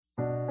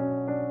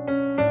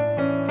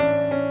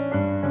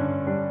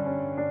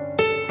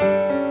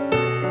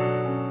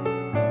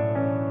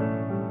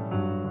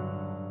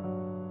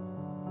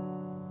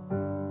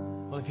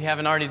you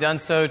haven't already done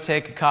so,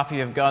 take a copy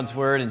of God's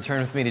Word and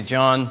turn with me to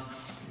John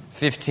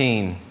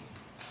 15.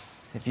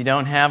 If you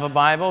don't have a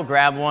Bible,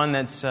 grab one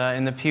that's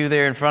in the pew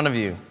there in front of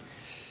you.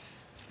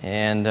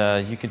 And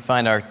you can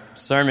find our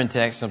sermon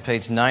text on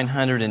page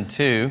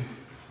 902.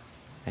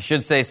 I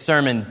should say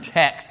sermon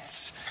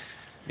texts,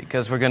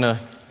 because we're going to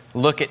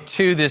look at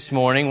two this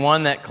morning.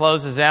 One that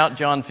closes out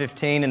John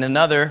 15 and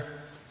another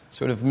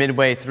sort of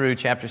midway through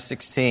chapter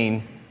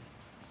 16.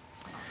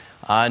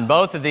 And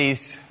both of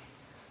these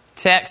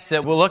texts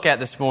that we'll look at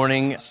this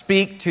morning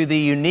speak to the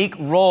unique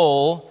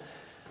role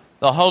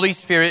the Holy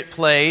Spirit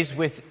plays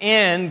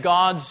within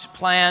God's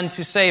plan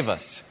to save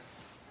us.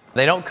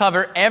 They don't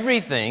cover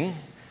everything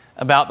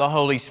about the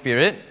Holy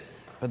Spirit,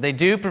 but they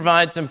do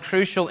provide some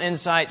crucial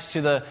insights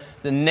to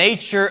the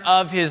nature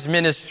of His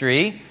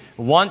ministry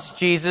once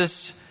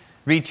Jesus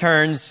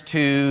returns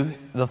to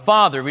the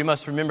Father. We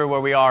must remember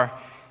where we are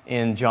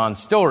in John's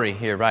story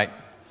here, right?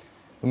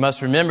 We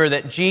must remember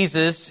that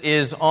Jesus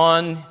is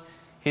on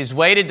His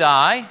way to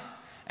die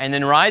and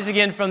then rise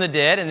again from the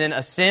dead and then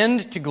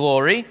ascend to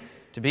glory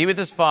to be with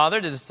His Father.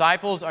 The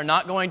disciples are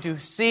not going to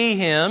see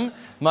Him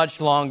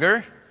much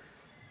longer,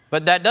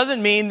 but that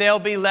doesn't mean they'll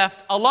be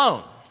left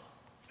alone.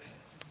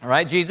 All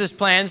right, Jesus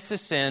plans to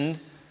send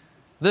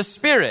the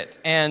Spirit,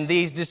 and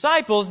these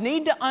disciples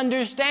need to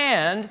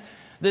understand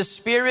the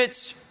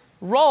Spirit's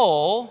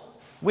role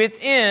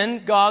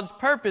within God's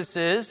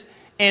purposes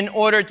in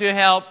order to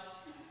help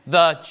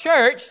the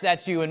church,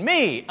 that's you and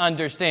me,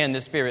 understand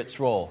the Spirit's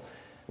role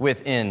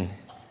within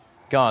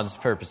God's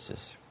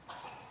purposes.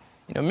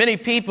 You know, many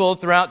people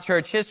throughout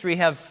church history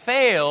have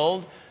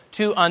failed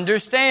to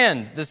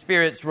understand the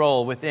Spirit's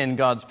role within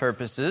God's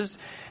purposes,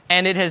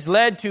 and it has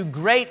led to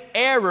great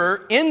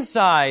error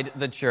inside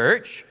the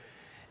church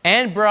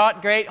and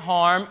brought great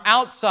harm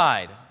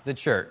outside the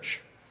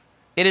church.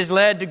 It has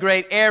led to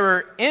great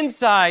error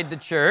inside the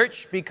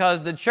church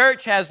because the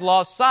church has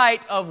lost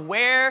sight of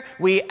where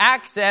we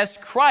access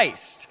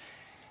Christ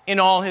in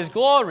all His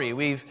glory.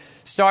 We've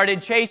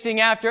started chasing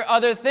after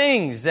other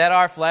things that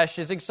our flesh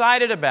is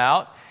excited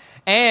about,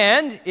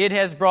 and it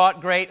has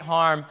brought great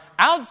harm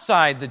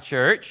outside the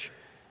church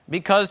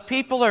because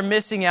people are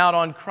missing out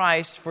on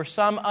Christ for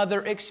some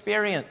other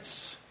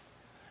experience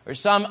or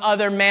some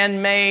other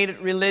man-made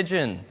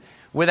religion,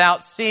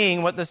 without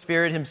seeing what the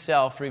Spirit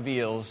Himself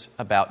reveals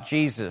about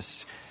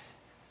Jesus.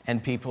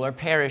 And people are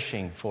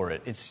perishing for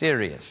it. It's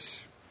serious.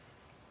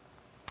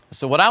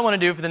 So what I want to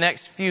do for the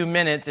next few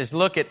minutes is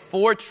look at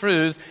 4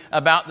 truths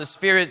about the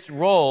Spirit's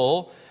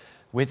role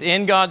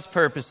within God's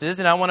purposes.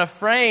 And I want to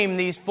frame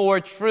these 4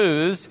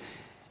 truths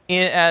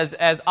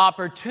as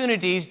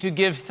opportunities to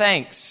give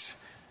thanks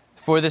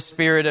for the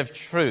Spirit of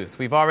truth.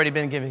 We've already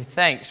been giving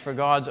thanks for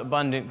God's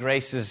abundant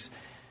graces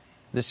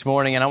this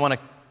morning, and I want to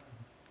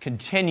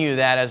continue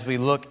that as we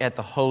look at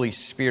the Holy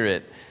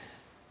Spirit.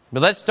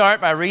 But let's start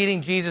by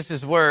reading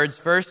Jesus' words,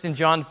 first in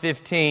John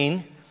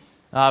 15,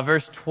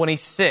 verse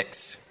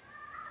 26.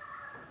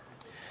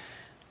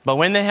 But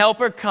when the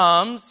Helper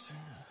comes,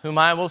 whom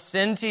I will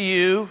send to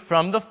you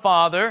from the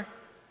Father,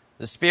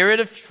 the Spirit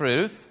of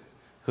truth,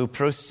 who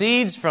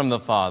proceeds from the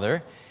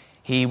Father,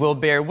 He will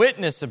bear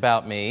witness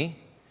about me,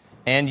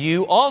 and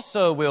you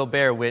also will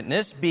bear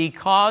witness,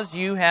 because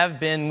you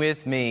have been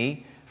with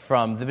me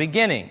from the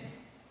beginning.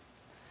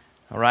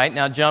 All right,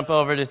 now jump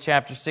over to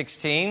chapter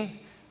 16,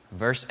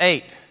 verse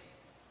 8.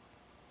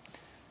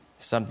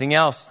 Something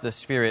else the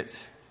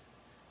Spirit's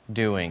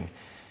doing.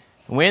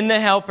 When the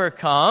Helper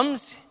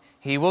comes,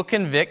 He will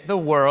convict the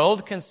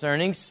world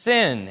concerning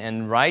sin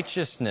and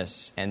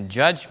righteousness and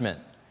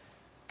judgment.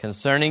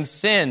 Concerning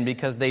sin,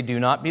 because they do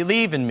not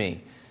believe in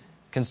me.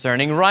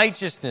 Concerning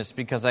righteousness,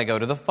 because I go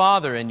to the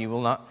Father and you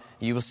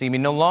will see me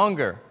no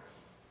longer.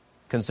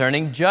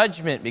 Concerning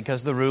judgment,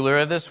 because the ruler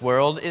of this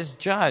world is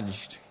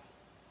judged.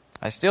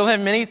 I still have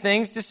many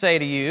things to say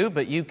to you,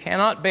 but you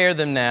cannot bear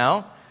them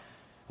now.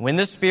 When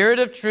the Spirit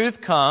of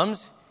truth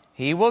comes,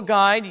 He will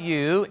guide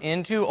you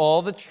into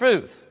all the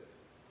truth.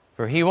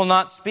 For He will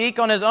not speak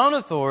on His own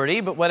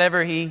authority, but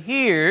whatever He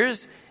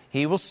hears,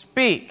 He will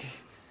speak.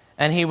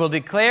 And He will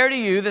declare to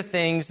you the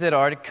things that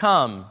are to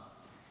come.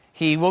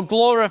 He will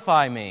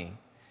glorify me,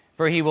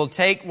 for He will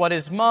take what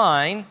is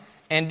mine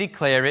and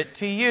declare it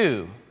to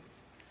you.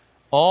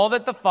 All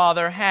that the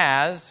Father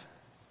has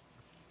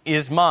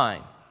is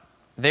mine.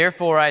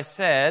 Therefore I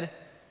said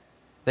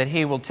that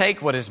He will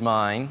take what is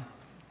mine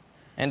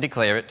and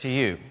declare it to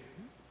you.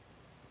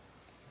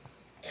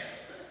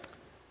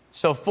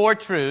 So 4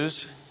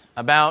 truths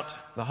about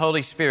the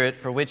Holy Spirit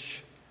for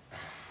which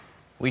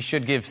we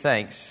should give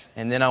thanks.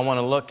 And then I want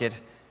to look at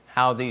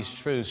how these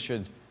truths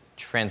should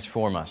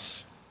transform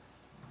us.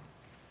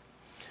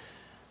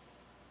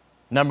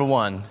 Number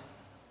 1,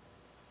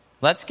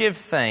 let's give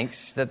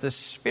thanks that the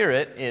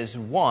Spirit is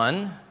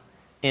one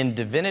in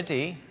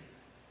divinity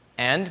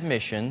and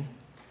mission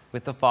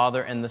with the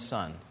Father and the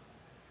Son.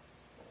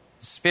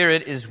 The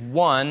Spirit is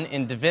one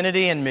in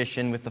divinity and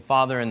mission with the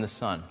Father and the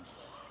Son.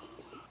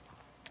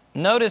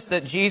 Notice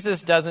that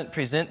Jesus doesn't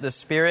present the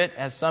Spirit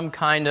as some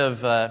kind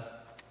of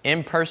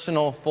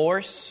impersonal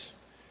force,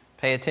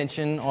 Pay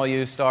attention, all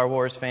you Star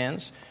Wars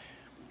fans.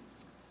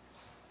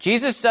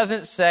 Jesus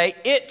doesn't say,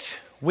 "It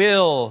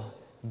will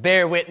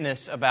bear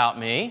witness about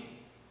me,"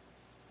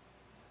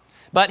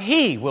 but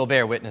He will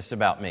bear witness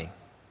about me.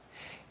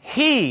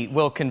 He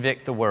will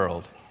convict the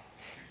world.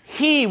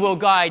 He will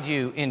guide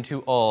you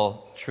into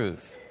all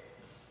truth.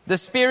 The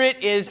Spirit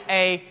is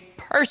a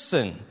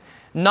person,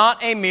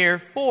 not a mere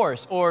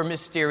force or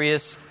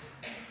mysterious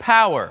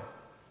power.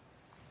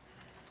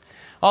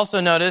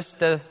 Also notice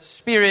the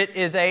Spirit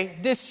is a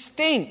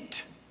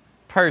distinct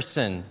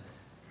person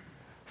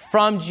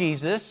from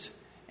Jesus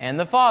and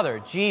the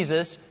Father.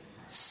 Jesus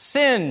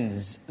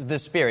sends the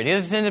Spirit. He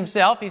doesn't send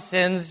Himself, He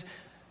sends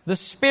the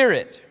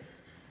Spirit.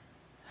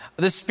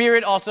 The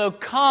Spirit also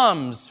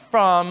comes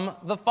from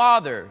the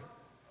Father.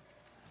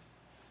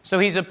 So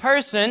He's a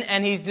person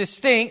and He's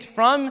distinct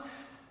from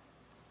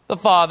the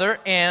Father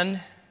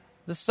and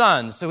the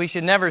Son. So we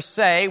should never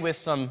say with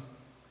some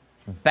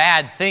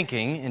bad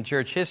thinking in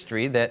church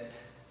history that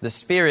the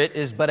Spirit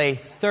is but a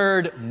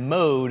third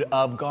mode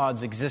of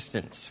God's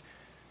existence.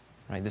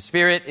 Right? The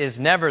Spirit is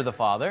never the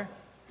Father.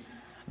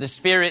 The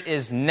Spirit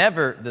is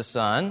never the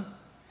Son.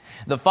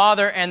 The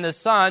Father and the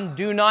Son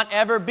do not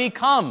ever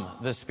become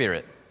the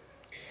Spirit.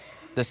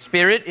 The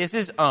Spirit is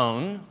His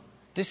own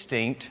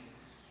distinct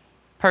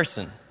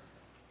person.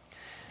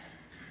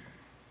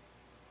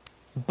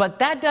 But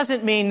that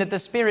doesn't mean that the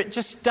Spirit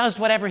just does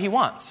whatever He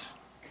wants.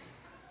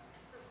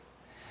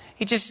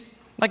 He just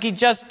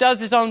does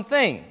His own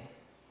thing.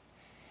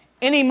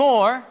 Any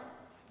more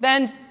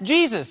than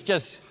Jesus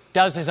just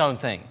does His own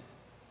thing.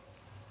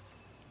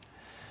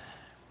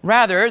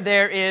 Rather,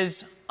 there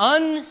is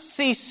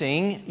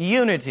unceasing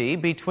unity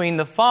between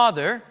the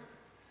Father,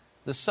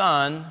 the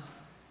Son,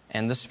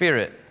 and the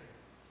Spirit.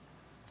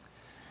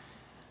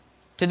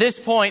 To this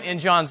point in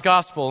John's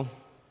Gospel,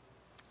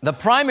 the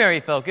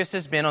primary focus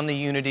has been on the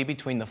unity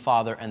between the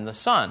Father and the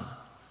Son.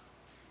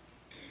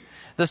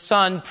 The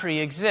Son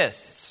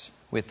pre-exists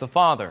with the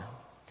Father.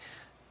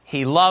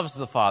 He loves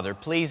the Father,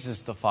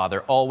 pleases the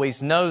Father,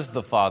 always knows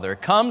the Father,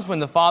 comes when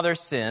the Father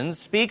sins,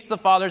 speaks the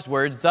Father's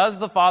words, does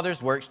the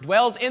Father's works,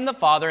 dwells in the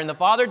Father, and the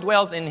Father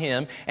dwells in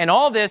Him. And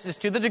all this is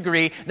to the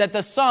degree that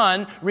the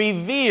Son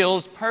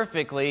reveals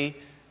perfectly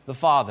the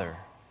Father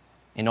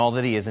in all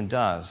that He is and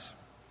does.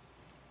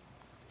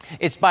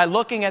 It's by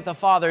looking at the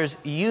Father's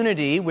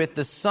unity with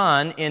the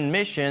Son in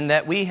mission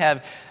that we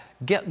have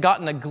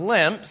gotten a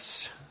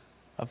glimpse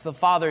of the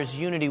Father's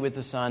unity with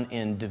the Son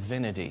in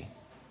divinity.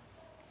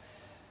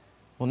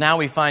 Well, now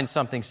we find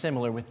something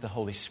similar with the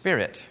Holy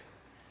Spirit.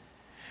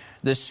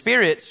 The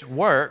Spirit's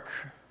work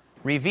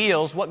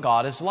reveals what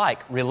God is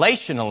like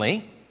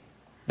relationally,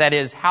 that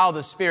is, how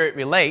the Spirit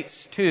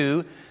relates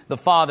to the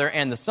Father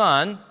and the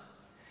Son.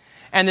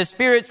 And the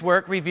Spirit's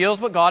work reveals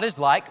what God is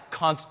like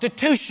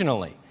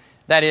constitutionally,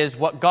 that is,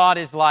 what God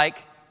is like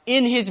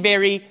in His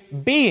very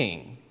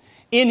being,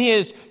 in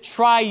His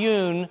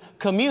triune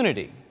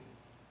community.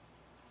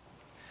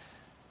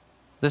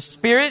 The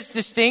Spirit's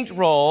distinct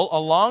role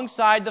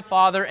alongside the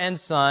Father and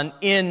Son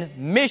in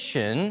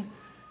mission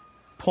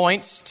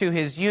points to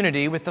His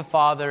unity with the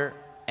Father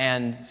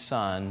and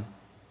Son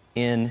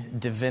in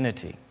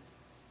divinity.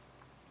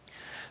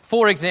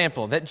 For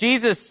example, that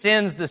Jesus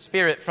sends the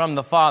Spirit from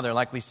the Father,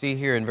 like we see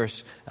here in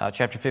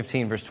chapter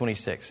 15, verse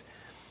 26.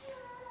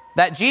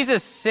 That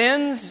Jesus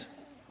sends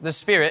the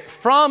Spirit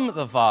from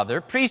the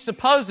Father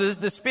presupposes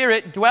the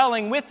Spirit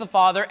dwelling with the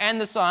Father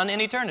and the Son in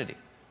eternity.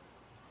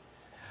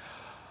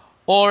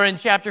 Or in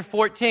chapter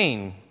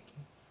 14,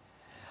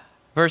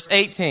 verse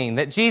 18,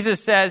 that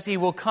Jesus says He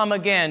will come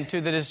again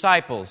to the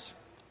disciples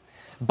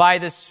by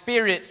the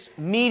Spirit's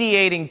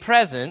mediating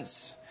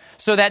presence,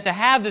 so that to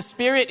have the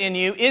Spirit in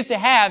you is to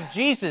have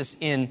Jesus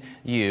in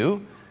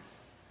you,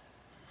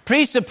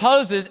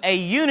 presupposes a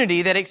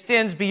unity that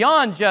extends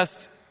beyond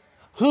just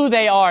who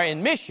they are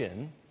in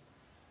mission,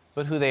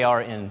 but who they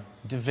are in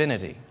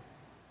divinity.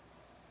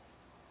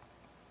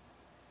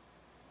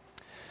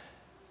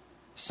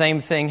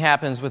 Same thing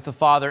happens with the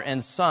Father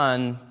and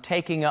Son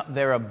taking up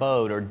their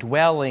abode or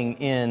dwelling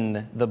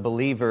in the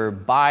believer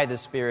by the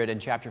Spirit in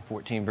chapter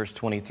 14, verse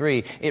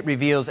 23. It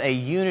reveals a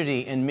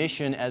unity in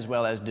mission as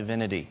well as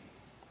divinity.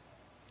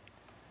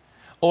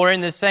 Or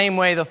in the same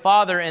way, the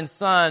Father and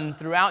Son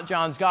throughout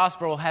John's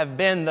Gospel have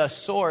been the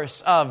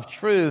source of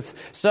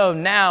truth. So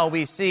now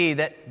we see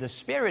that the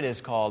Spirit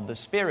is called the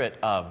Spirit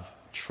of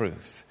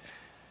truth.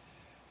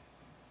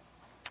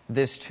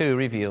 This too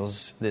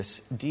reveals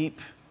this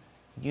deep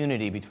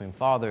unity between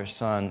Father,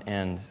 Son,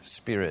 and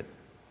Spirit.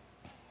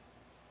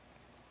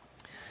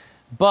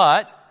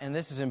 But, and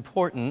this is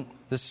important,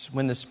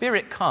 when the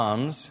Spirit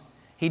comes,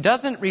 He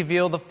doesn't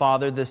reveal the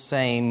Father the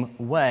same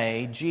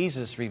way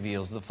Jesus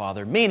reveals the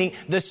Father. Meaning,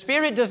 the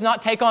Spirit does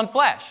not take on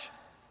flesh.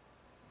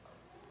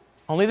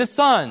 Only the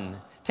Son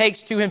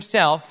takes to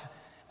Himself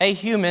a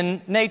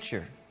human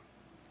nature.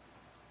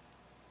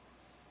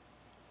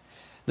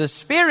 The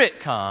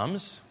Spirit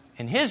comes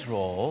in His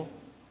role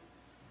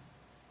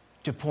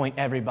to point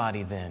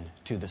everybody then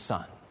to the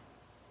Son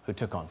who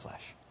took on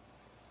flesh.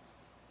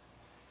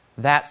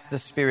 That's the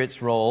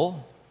Spirit's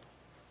role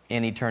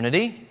in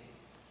eternity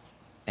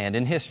and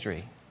in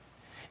history.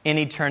 In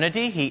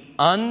eternity, He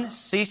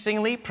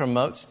unceasingly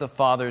promotes the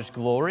Father's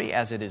glory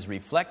as it is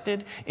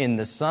reflected in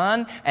the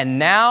Son. And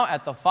now,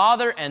 at the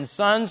Father and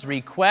Son's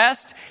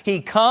request, He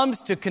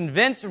comes to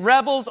convince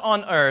rebels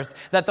on earth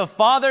that the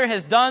Father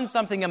has done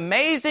something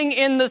amazing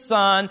in the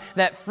Son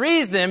that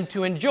frees them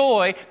to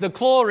enjoy the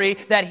glory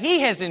that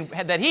He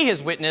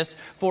has witnessed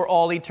for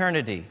all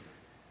eternity.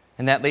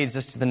 And that leads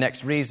us to the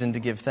next reason to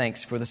give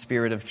thanks for the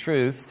Spirit of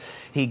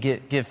truth.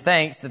 Give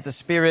thanks that the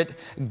Spirit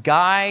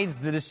guides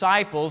the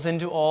disciples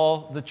into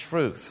all the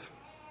truth.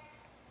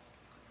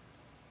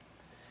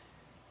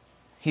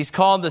 He's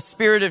called the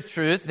Spirit of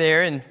truth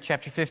there in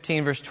chapter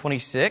 15, verse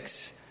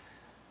 26.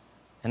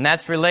 And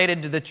that's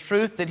related to the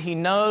truth that He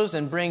knows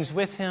and brings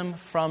with Him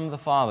from the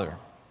Father.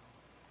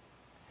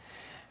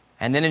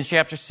 And then in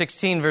chapter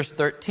 16, verse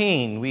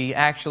 13, we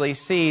actually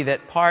see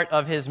that part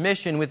of His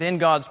mission within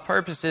God's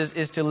purposes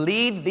is to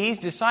lead these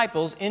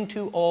disciples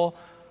into all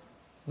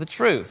the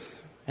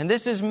truth. And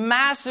this is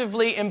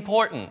massively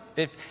important.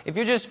 If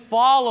you're just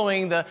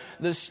following the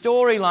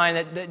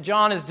storyline that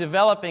John is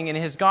developing in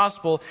his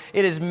gospel,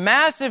 it is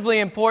massively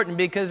important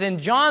because in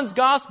John's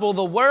gospel,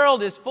 the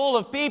world is full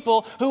of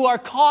people who are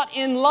caught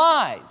in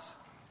lies.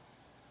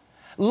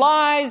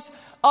 Lies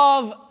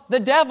of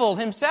the devil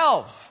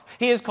himself.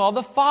 He is called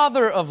the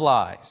father of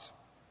lies.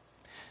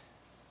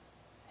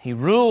 He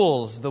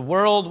rules the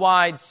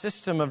worldwide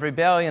system of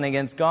rebellion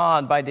against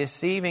God by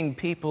deceiving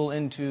people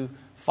into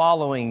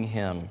following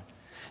him.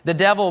 The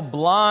devil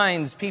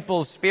blinds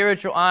people's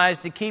spiritual eyes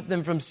to keep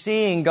them from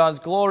seeing God's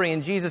glory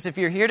in Jesus. If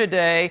you're here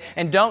today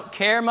and don't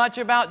care much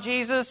about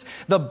Jesus,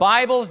 the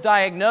Bible's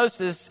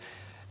diagnosis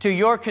to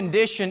your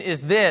condition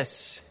is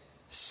this: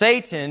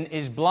 Satan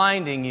is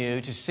blinding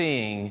you to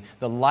seeing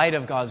the light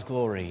of God's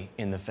glory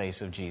in the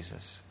face of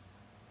Jesus.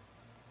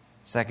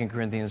 2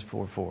 Corinthians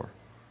 4:4.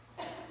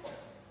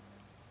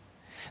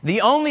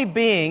 The only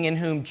being in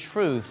whom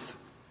truth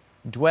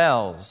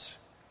dwells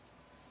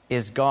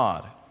is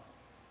God.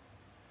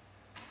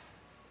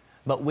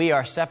 But we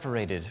are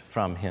separated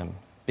from Him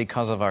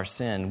because of our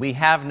sin. We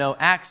have no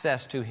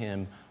access to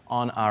Him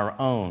on our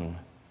own.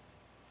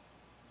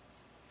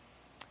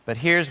 But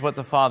here's what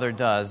the Father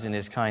does in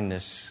His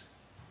kindness.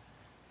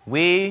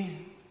 We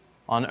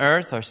on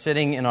earth are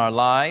sitting in our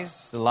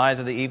lies, the lies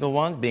of the evil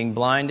ones, being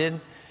blinded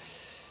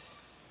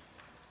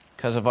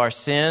because of our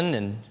sin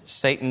and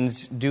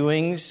Satan's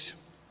doings.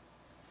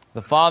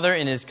 The Father,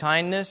 in His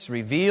kindness,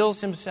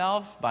 reveals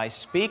Himself by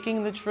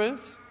speaking the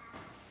truth.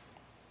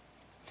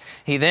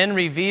 He then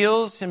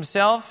reveals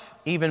Himself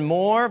even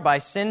more by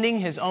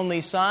sending His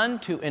only Son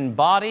to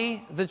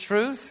embody the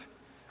truth.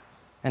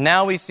 And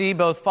now we see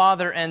both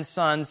Father and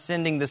Son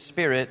sending the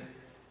Spirit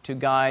to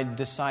guide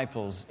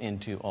disciples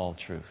into all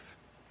truth.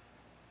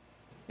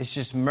 It's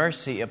just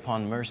mercy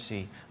upon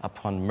mercy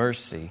upon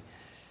mercy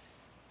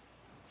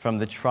from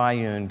the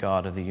triune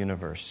God of the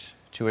universe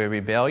to a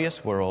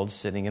rebellious world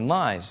sitting in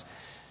lies.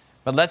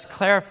 But let's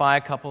clarify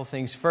a couple of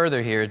things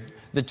further here.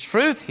 The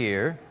truth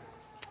here,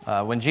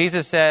 when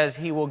Jesus says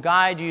He will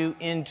guide you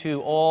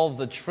into all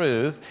the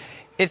truth,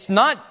 it's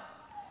not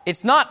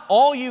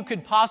all you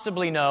could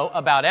possibly know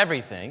about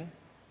everything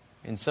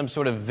in some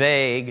sort of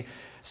vague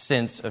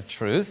sense of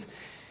truth.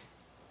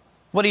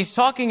 What He's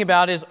talking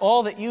about is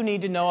all that you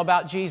need to know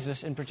about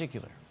Jesus in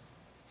particular.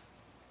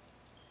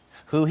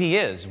 Who He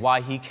is, why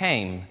He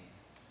came,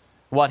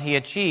 what He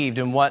achieved,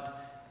 and what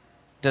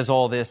does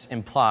all this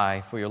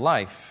imply for your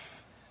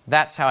life.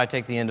 That's how I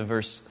take the end of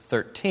verse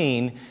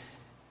 13.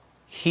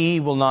 He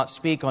will not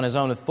speak on His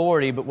own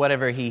authority, but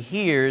whatever He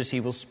hears,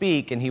 He will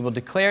speak, and He will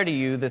declare to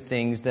you the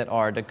things that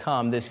are to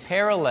come. This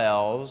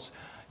parallels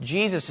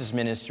Jesus'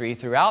 ministry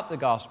throughout the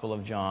Gospel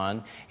of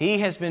John. He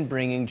has been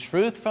bringing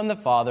truth from the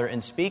Father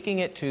and speaking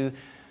it to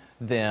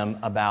them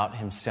about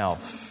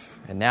Himself.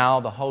 And now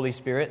the Holy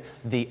Spirit,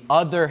 the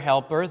other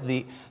helper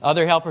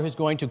who's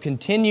going to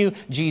continue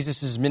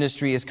Jesus'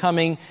 ministry, is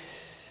coming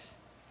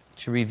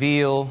to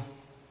reveal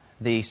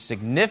the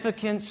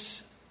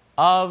significance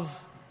of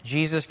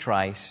Jesus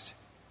Christ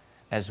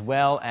as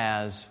well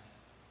as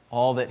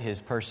all that His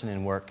person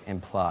and work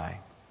imply.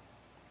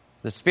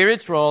 The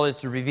Spirit's role is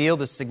to reveal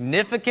the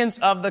significance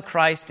of the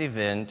Christ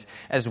event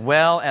as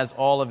well as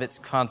all of its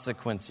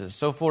consequences.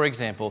 So, for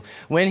example,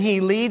 when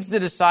He leads the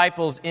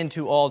disciples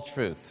into all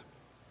truth,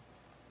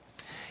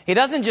 He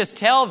doesn't just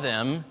tell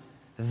them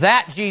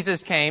that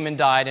Jesus came and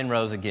died and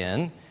rose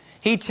again.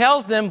 He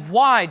tells them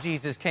why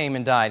Jesus came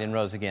and died and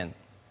rose again.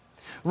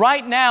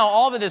 Right now,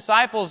 all the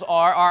disciples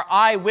are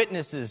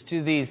eyewitnesses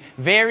to these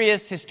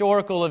various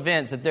historical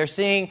events that they're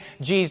seeing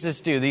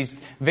Jesus do, these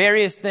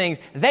various things.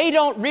 They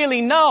don't really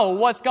know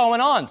what's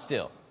going on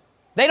still.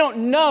 They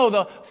don't know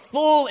the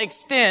full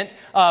extent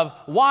of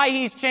why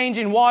He's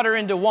changing water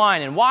into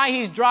wine and why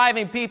He's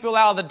driving people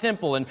out of the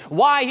temple and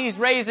why He's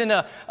raising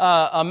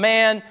a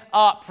man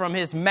up from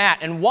his mat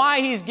and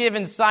why He's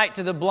giving sight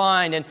to the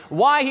blind and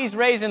why He's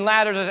raising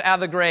Lazarus out of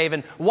the grave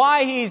and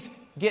why He's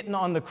getting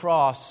on the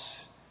cross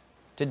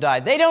to die.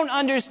 They don't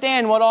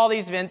understand what all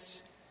these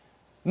events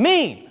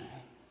mean.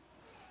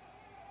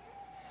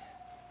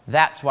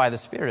 That's why the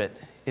Spirit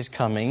is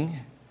coming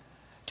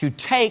to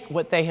take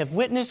what they have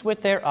witnessed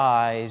with their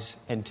eyes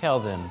and tell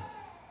them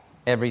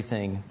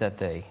everything that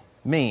they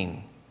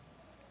mean.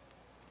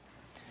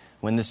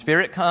 When the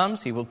Spirit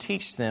comes, He will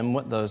teach them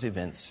what those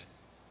events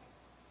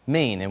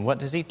mean. And what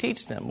does He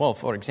teach them? Well,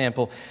 for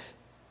example,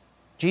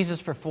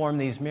 Jesus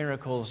performed these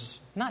miracles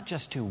not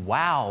just to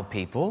wow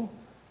people,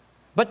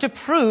 but to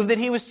prove that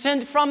He was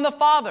sent from the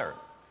Father.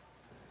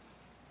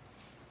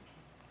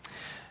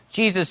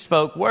 Jesus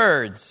spoke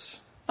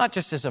words, not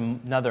just as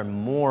another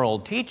moral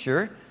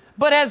teacher,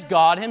 but as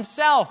God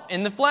Himself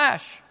in the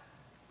flesh.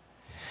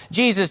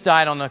 Jesus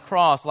died on the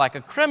cross like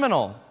a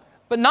criminal,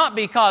 but not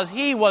because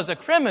He was a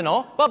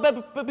criminal,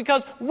 but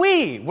because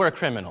we were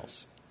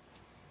criminals.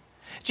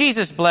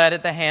 Jesus bled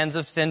at the hands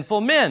of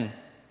sinful men.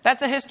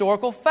 That's a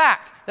historical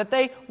fact that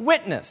they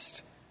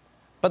witnessed.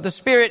 But the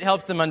Spirit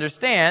helps them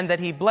understand that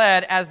He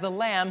bled as the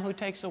Lamb who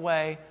takes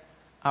away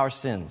our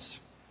sins.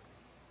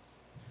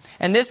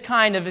 And this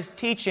kind of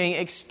teaching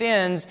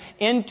extends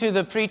into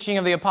the preaching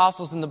of the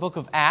apostles in the book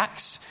of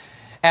Acts,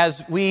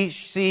 as we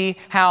see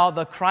how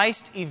the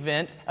Christ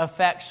event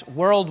affects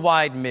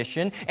worldwide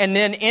mission, and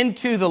then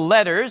into the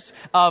letters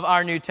of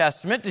our New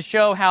Testament to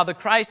show how the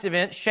Christ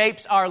event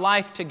shapes our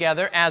life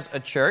together as a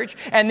church,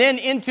 and then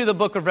into the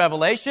book of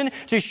Revelation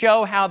to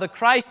show how the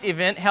Christ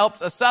event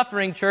helps a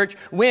suffering church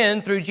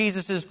win through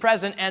Jesus'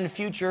 present and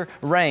future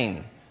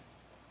reign.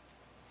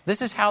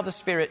 This is how the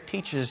Spirit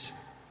teaches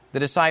the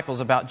disciples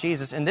about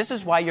Jesus, and this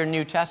is why your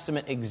New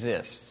Testament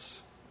exists.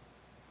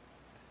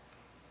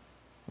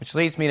 Which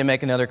leads me to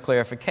make another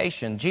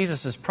clarification.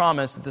 Jesus'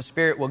 promise that the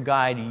Spirit will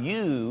guide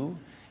you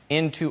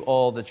into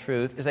all the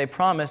truth is a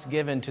promise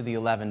given to the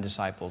 11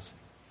 disciples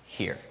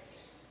here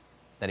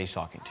that He's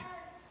talking to.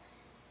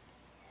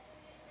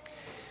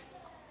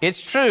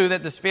 It's true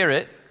that the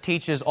Spirit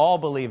teaches all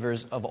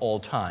believers of all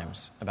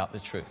times about the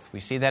truth.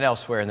 We see that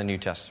elsewhere in the New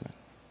Testament.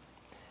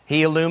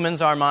 He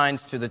illumines our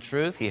minds to the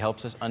truth. He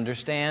helps us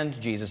understand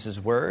Jesus'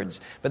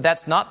 words. But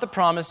that's not the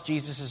promise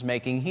Jesus is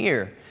making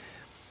here.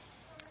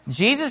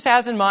 Jesus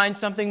has in mind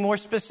something more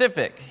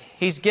specific.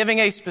 He's giving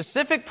a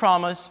specific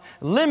promise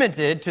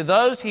limited to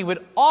those He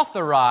would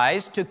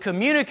authorize to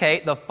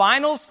communicate the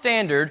final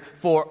standard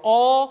for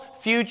all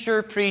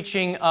future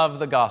preaching of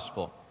the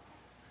gospel.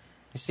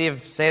 You see,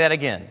 say that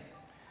again.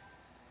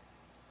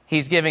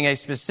 He's giving a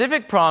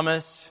specific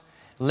promise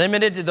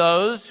limited to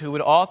those who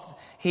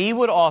He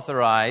would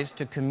authorize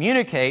to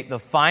communicate the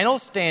final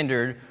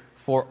standard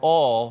for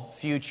all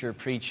future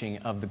preaching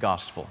of the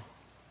gospel.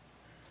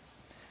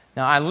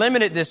 Now, I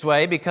limit it this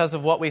way because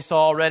of what we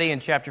saw already in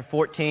chapter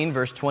 14,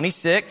 verse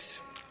 26.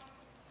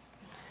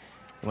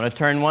 You want to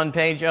turn one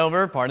page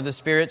over. Part of the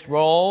Spirit's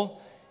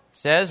role, it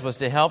says, was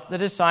to help the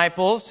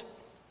disciples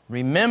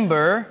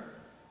remember,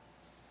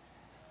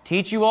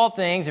 teach you all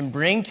things, and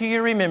bring to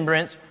your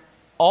remembrance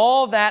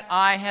all that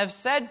I have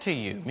said to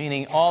you,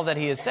 meaning all that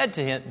He has said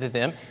to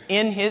them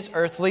in His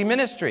earthly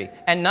ministry.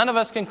 And none of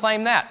us can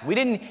claim that. We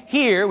didn't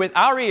hear with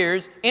our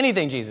ears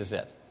anything Jesus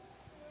said.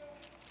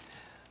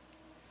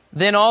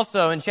 Then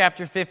also in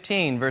chapter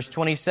 15, verse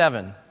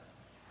 27,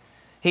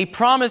 He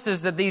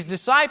promises that these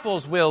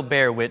disciples will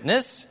bear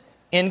witness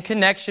in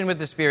connection with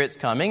the Spirit's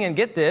coming. And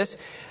get this,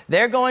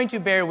 they're going to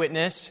bear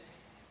witness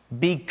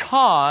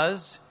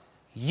because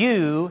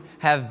you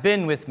have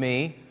been with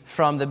me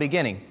from the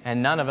beginning.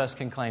 And none of us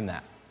can claim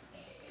that.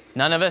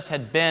 None of us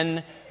had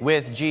been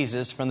with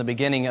Jesus from the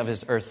beginning of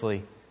His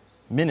earthly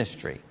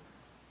ministry.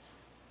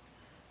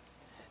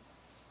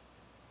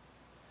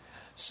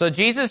 So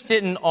Jesus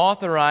didn't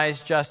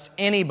authorize just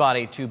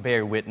anybody to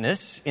bear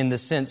witness in the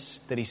sense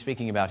that He's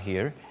speaking about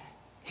here.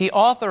 He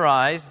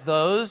authorized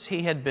those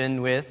He had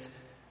been with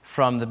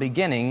from the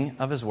beginning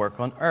of His work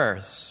on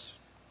earth.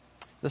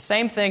 The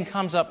same thing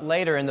comes up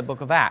later in the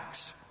book of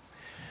Acts,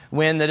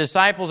 when the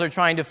disciples are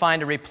trying to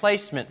find a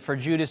replacement for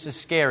Judas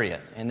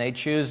Iscariot, and they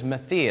choose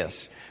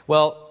Matthias.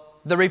 Well,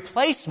 the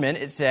replacement,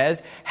 it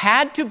says,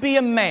 had to be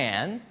a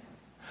man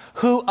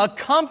who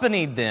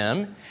accompanied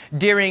them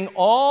during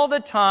all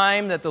the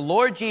time that the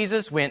Lord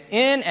Jesus went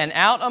in and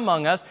out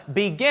among us,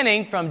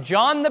 beginning from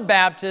John the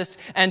Baptist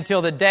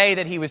until the day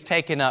that He was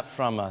taken up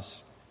from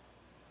us.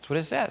 That's what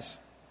it says.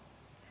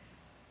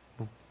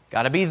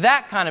 Got to be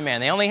that kind of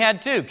man. They only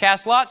had 2.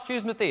 Cast lots,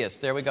 choose Matthias.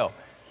 There we go.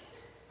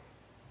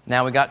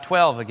 Now we got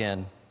 12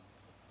 again.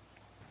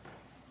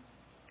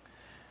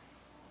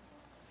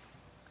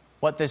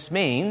 What this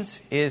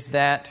means is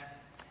that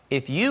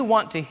if you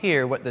want to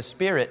hear what the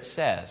Spirit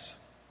says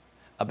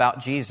about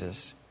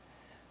Jesus,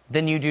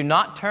 then you do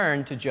not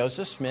turn to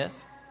Joseph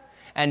Smith,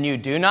 and you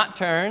do not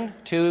turn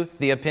to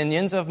the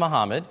opinions of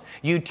Muhammad.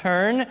 You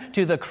turn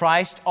to the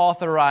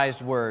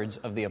Christ-authorized words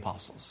of the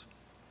apostles,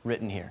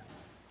 written here.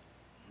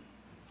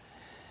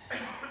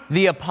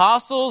 The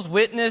apostles'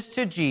 witness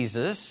to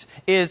Jesus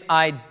is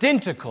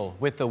identical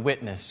with the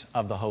witness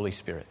of the Holy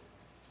Spirit.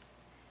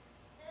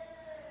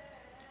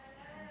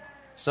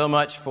 So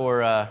much for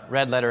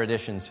red letter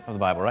editions of the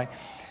Bible, right?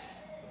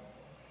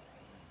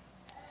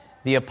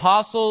 The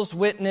apostles'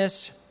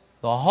 witness,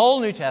 the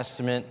whole New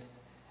Testament,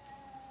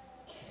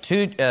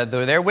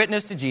 their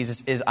witness to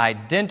Jesus is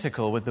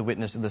identical with the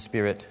witness of the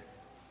Spirit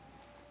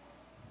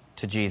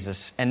to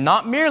Jesus. And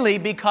not merely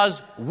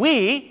because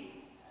we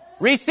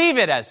receive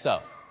it as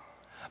so,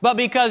 but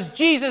because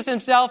Jesus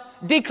himself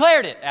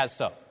declared it as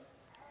so.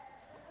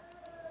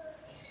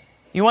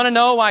 You want to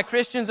know why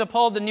Christians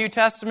uphold the New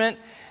Testament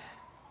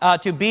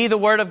to be the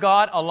Word of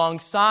God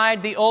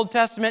alongside the Old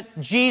Testament?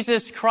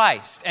 Jesus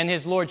Christ and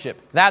His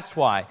Lordship. That's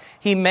why.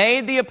 He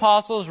made the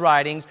apostles'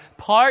 writings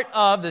part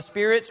of the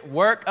Spirit's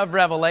work of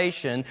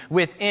revelation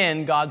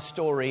within God's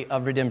story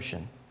of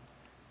redemption.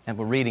 And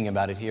we're reading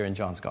about it here in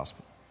John's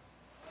Gospel.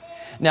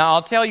 Now,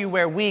 I'll tell you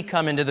where we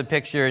come into the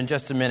picture in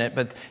just a minute,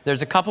 but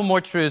there's a couple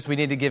more truths we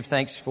need to give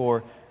thanks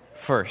for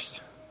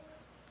first.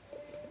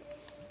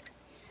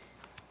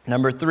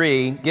 Number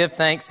 3, give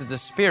thanks that the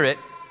Spirit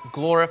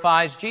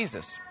glorifies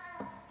Jesus.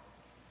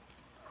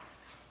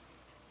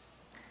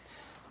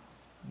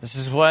 This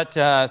is what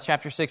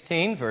chapter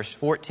 16, verse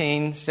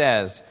 14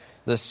 says.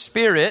 The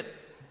Spirit,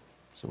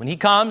 so when He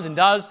comes and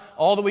does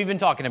all that we've been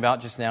talking about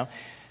just now,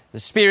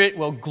 the Spirit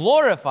will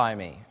glorify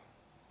me.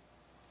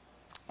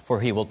 For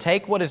He will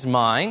take what is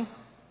mine,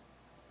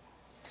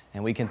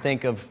 and we can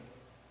think of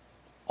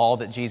all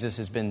that Jesus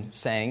has been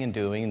saying and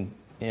doing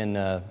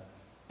in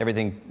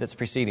everything that's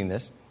preceding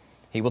this.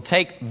 He will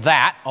take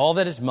that, all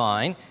that is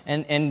mine,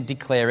 and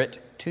declare it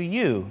to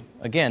you.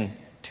 Again,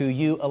 to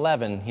you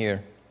 11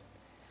 here.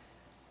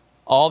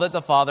 All that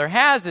the Father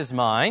has is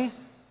mine.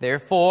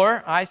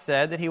 Therefore, I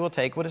said that He will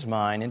take what is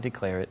mine and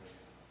declare it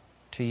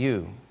to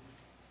you.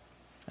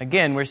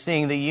 Again, we're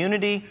seeing the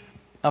unity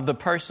of the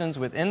persons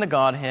within the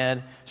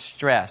Godhead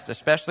stressed,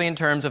 especially in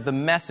terms of the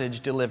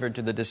message delivered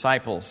to the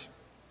disciples.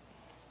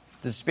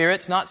 The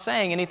Spirit's not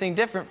saying anything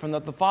different from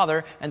what the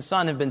Father and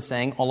Son have been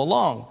saying all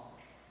along.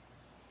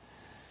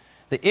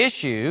 The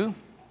issue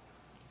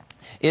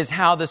is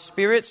how the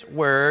Spirit's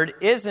word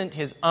isn't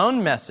His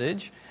own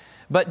message,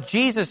 but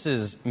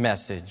Jesus'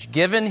 message,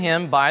 given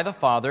Him by the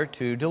Father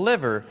to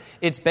deliver.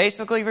 It's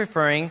basically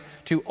referring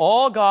to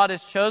all God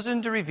has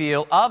chosen to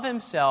reveal of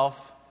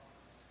Himself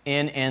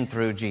in and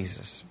through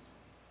Jesus.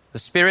 The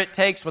Spirit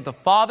takes what the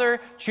Father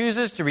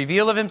chooses to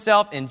reveal of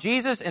Himself in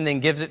Jesus and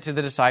then gives it to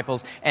the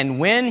disciples. And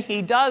when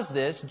He does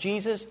this,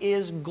 Jesus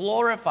is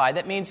glorified.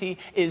 That means He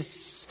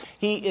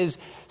is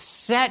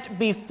set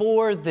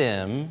before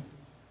them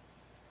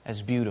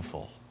as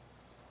beautiful,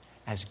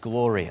 as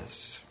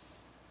glorious.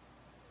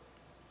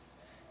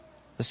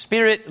 The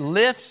Spirit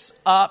lifts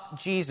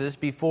up Jesus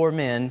before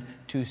men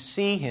to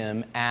see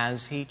Him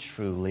as He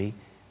truly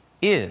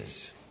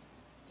is.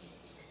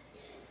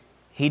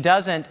 He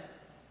doesn't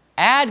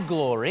add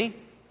glory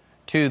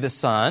to the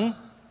Son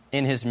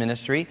in His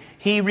ministry.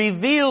 He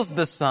reveals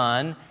the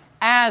Son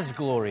as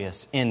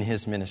glorious in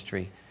His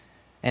ministry.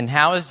 And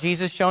how is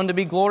Jesus shown to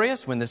be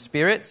glorious? When the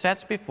Spirit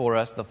sets before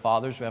us the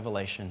Father's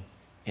revelation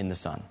in the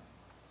Son.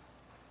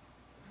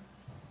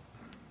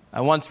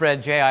 I once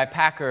read J.I.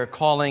 Packer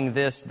calling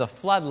this the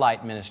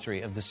floodlight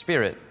ministry of the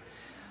Spirit.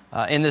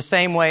 In the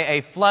same way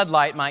a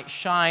floodlight might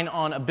shine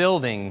on a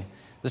building,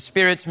 the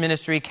Spirit's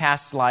ministry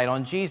casts light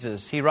on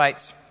Jesus. He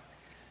writes,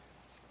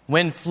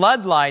 when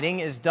floodlighting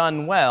is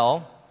done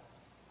well,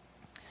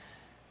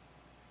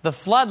 the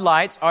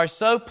floodlights are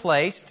so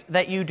placed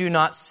that you do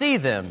not see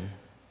them.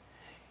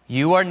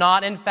 You are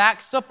not, in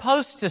fact,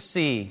 supposed to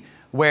see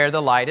where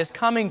the light is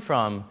coming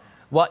from.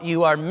 What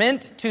you are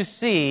meant to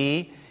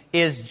see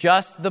is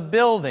just the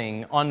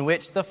building on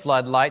which the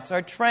floodlights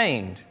are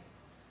trained.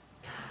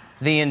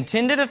 The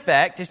intended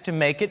effect is to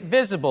make it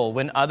visible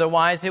when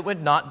otherwise it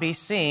would not be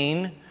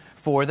seen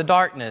for the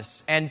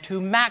darkness, and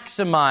to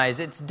maximize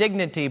its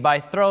dignity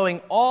by throwing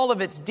all of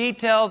its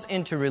details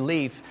into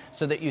relief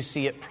so that you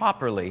see it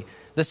properly.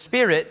 The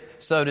Spirit,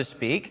 so to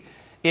speak,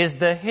 is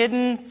the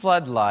hidden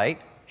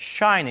floodlight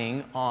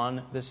shining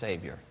on the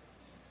Savior.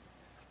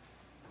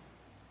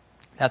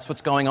 That's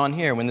what's going on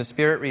here. When the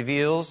Spirit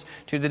reveals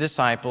to the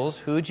disciples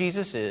who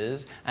Jesus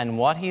is and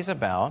what He's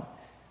about,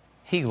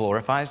 He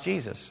glorifies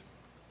Jesus.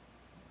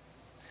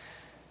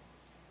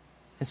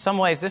 In some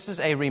ways, this is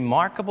a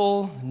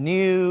remarkable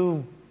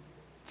new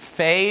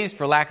phase,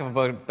 for lack of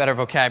a better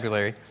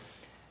vocabulary,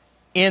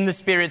 in the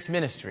Spirit's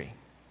ministry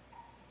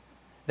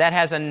that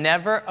has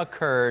never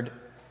occurred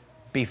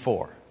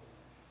before.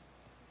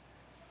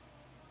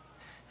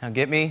 Now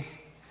get me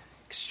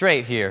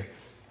straight here.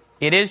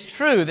 It is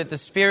true that the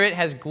Spirit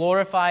has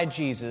glorified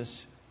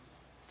Jesus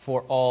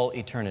for all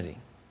eternity.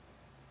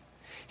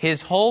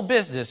 His whole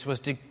business was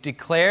to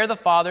declare the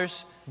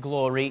Father's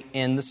glory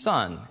in the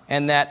Son,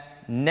 and that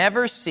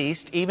never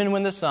ceased even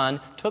when the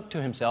Son took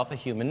to Himself a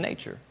human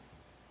nature.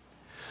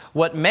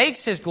 What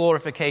makes His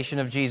glorification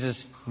of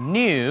Jesus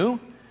new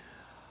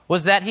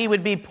was that He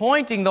would be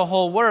pointing the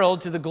whole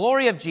world to the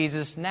glory of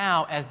Jesus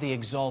now as the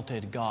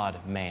exalted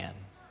God-man.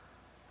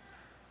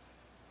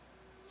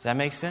 Does that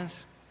make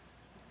sense?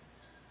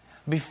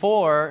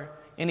 Before,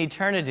 in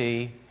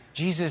eternity,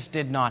 Jesus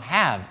did not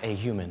have a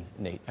human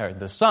nature.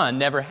 The Son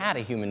never had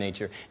a human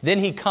nature. Then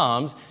He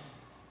comes,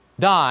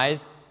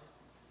 dies,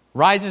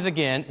 rises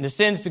again and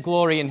ascends to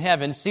glory in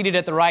heaven, seated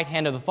at the right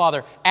hand of the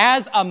Father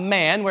as a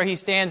man, where he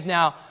stands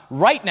now,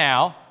 right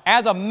now,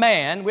 as a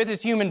man with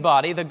his human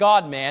body, the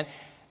God-man,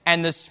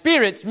 and the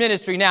Spirit's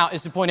ministry now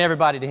is to point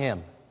everybody to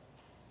him,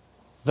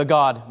 the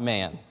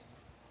God-man.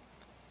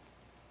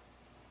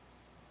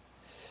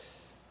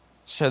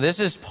 So this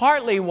is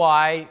partly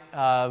why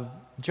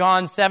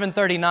John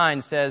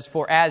 7:39 says,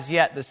 "For as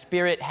yet the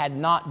Spirit had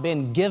not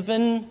been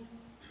given,"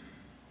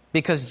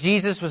 because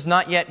Jesus was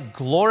not yet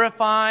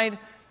glorified.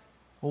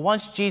 Well,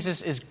 once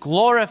Jesus is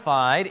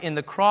glorified in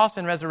the cross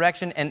and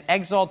resurrection and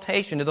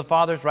exaltation to the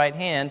Father's right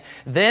hand,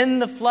 then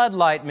the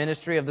floodlight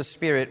ministry of the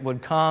Spirit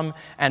would come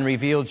and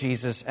reveal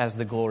Jesus as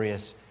the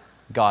glorious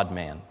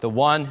God-man, the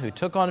one who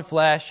took on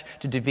flesh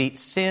to defeat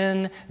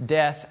sin,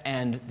 death,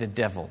 and the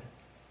devil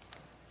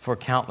for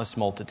countless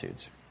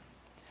multitudes.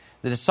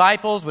 The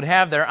disciples would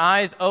have their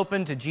eyes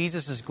open to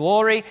Jesus'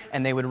 glory,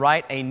 and they would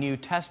write a New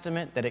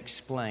Testament that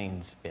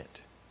explains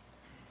it.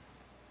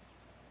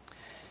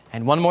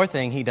 And one more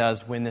thing he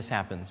does when this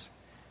happens.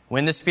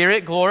 When the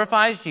Spirit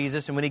glorifies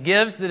Jesus and when he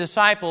gives the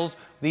disciples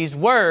these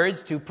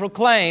words to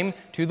proclaim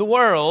to the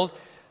world,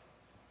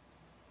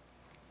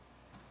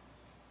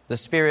 the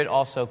Spirit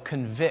also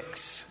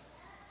convicts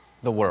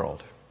the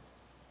world.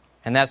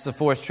 And that's the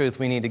fourth truth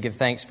we need to give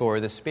thanks for.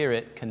 The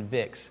Spirit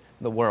convicts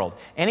the world.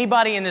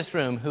 Anybody in this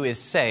room who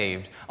is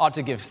saved ought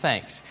to give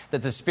thanks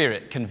that the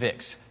Spirit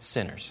convicts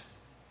sinners.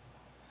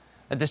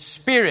 That the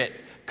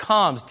Spirit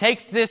comes,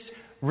 takes this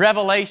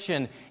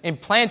revelation,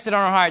 implants it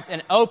on our hearts,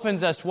 and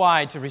opens us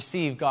wide to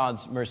receive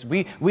God's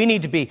mercy. We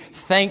need to be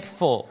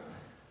thankful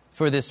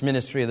for this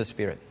ministry of the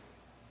Spirit.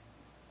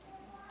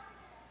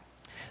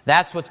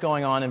 That's what's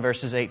going on in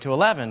verses 8 to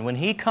 11. When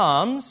he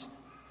comes,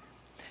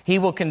 he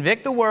will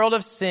convict the world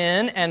of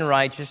sin and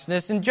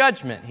righteousness and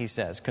judgment, he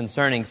says.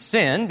 Concerning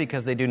sin,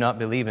 because they do not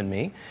believe in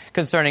me.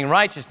 Concerning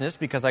righteousness,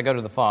 because I go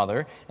to the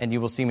Father, and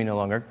you will see me no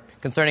longer.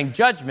 Concerning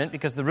judgment,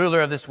 because the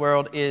ruler of this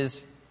world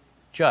is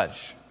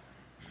judged.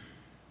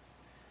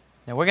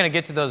 Now, we're going to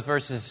get to those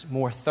verses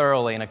more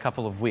thoroughly in a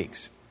couple of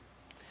weeks.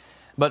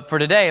 But for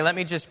today, let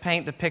me just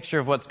paint the picture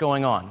of what's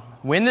going on.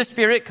 When the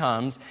Spirit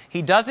comes,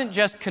 he doesn't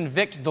just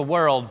convict the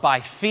world by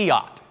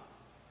fiat.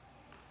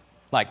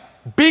 Like,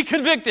 be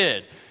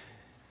convicted.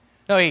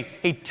 No,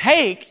 he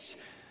takes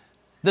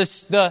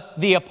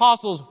the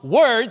apostles'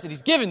 words that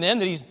he's given them,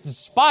 that he's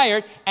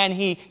inspired, and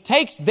he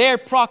takes their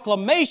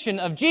proclamation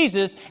of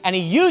Jesus, and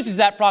he uses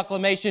that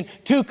proclamation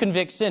to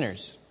convict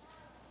sinners.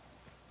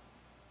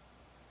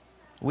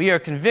 We are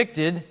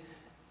convicted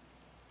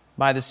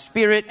by the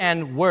Spirit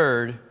and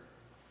Word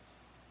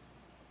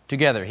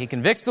together. He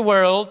convicts the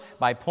world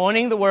by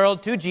pointing the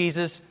world to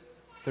Jesus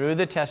through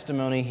the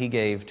testimony he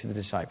gave to the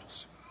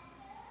disciples.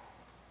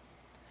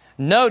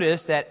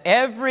 Notice that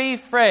every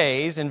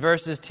phrase in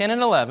verses 10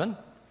 and 11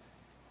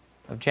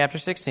 of chapter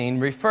 16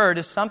 refer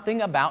to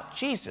something about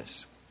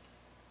Jesus.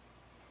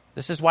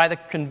 This is why the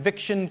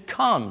conviction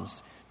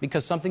comes,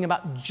 because something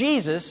about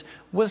Jesus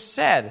was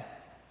said.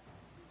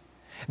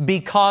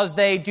 Because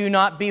they do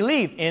not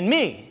believe in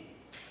me.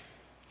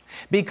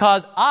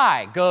 Because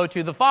I go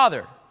to the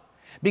Father.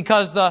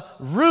 Because the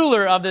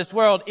ruler of this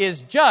world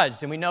is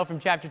judged. And we know from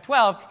chapter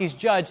 12, he's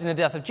judged in the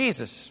death of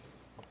Jesus.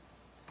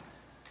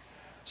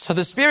 So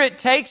the Spirit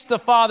takes the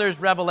Father's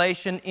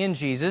revelation in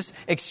Jesus,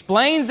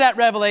 explains that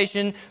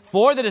revelation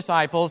for the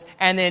disciples,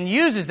 and then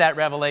uses that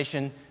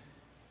revelation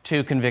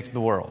to convict the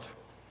world.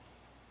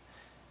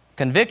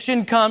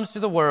 Conviction comes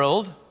to the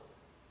world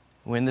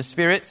when the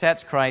Spirit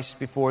sets Christ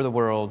before the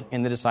world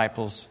in the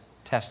disciples'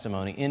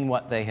 testimony, in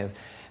what they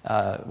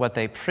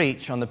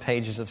preach on the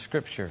pages of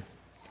Scripture.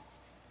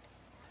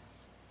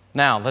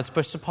 Now, let's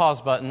push the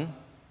pause button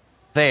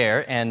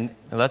there and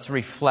let's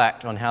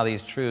reflect on how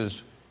these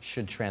truths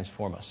should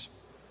transform us.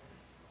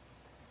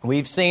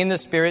 We've seen the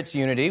Spirit's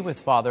unity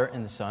with Father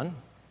and the Son.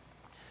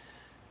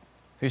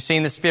 We've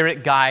seen the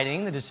Spirit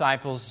guiding the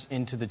disciples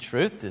into the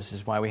truth. This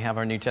is why we have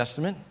our New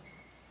Testament.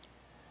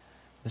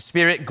 The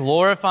Spirit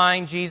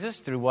glorifying Jesus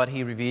through what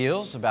he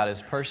reveals about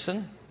his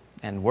person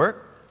and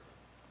work.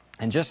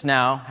 And just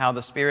now, how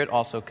the Spirit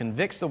also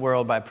convicts the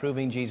world by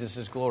proving Jesus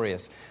is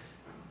glorious.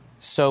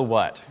 So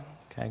what?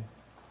 Okay.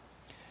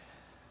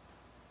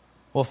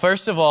 Well,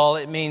 first of all,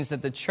 it means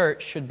that the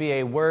church should be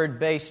a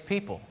word-based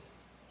people.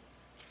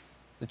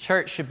 The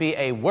church should be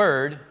a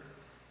word-based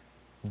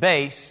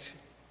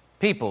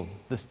people.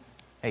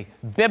 A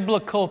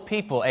biblical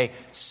people, a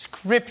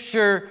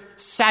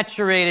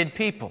Scripture-saturated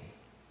people.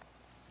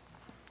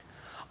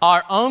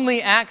 Our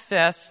only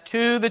access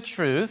to the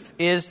truth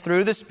is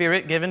through the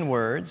Spirit-given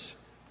words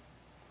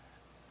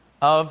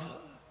of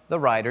the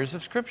writers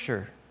of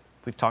Scripture.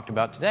 We've talked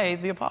about today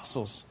the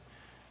apostles.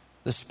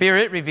 The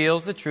Spirit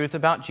reveals the truth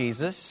about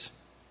Jesus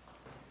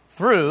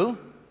through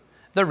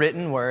the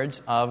written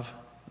words of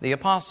the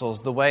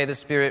apostles. The way the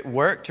Spirit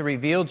worked to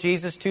reveal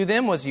Jesus to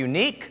them was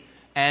unique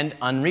and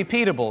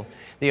unrepeatable.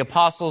 The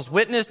apostles'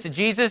 witness to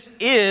Jesus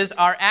is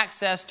our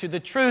access to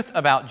the truth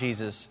about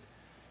Jesus.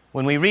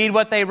 When we read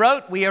what they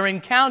wrote, we are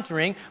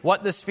encountering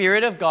what the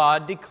Spirit of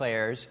God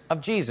declares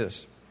of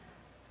Jesus.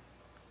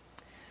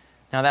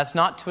 Now, that's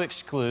not to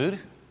exclude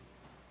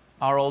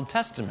our Old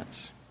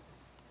Testaments.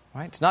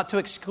 Right? It's not to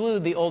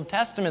exclude the Old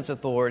Testament's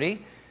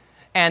authority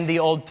and the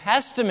Old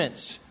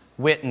Testament's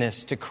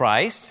witness to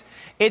Christ.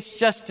 It's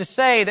just to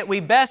say that we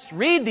best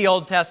read the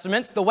Old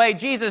Testament the way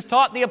Jesus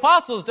taught the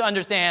apostles to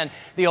understand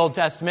the Old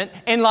Testament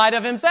in light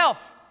of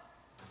himself.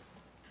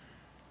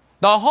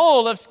 The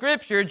whole of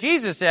Scripture,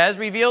 Jesus says,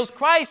 reveals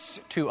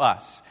Christ to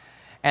us.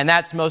 And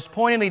that's most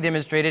poignantly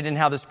demonstrated in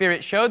how the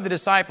Spirit showed the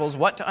disciples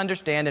what to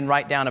understand and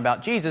write down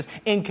about Jesus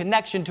in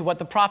connection to what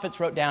the prophets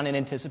wrote down in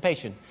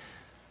anticipation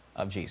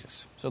of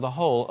Jesus. So the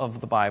whole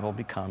of the Bible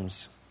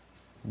becomes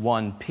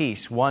one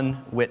piece,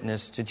 one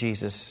witness to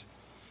Jesus.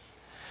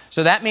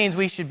 So that means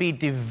we should be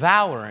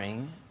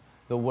devouring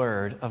the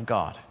Word of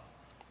God.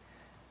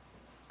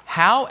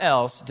 How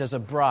else does a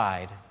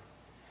bride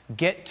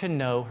get to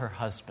know her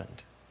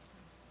husband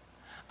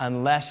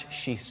unless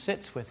she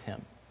sits with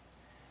him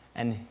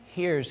and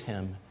hears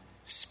him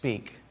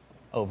speak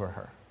over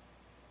her?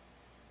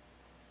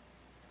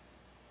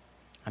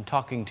 I'm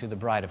talking to the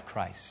bride of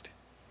Christ.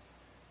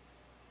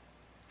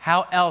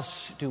 How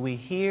else do we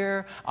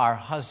hear our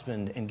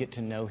husband and get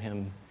to know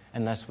him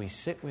unless we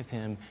sit with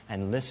him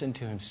and listen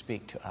to him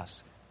speak to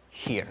us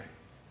here?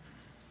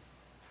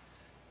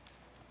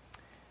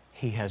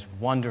 He has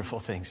wonderful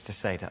things to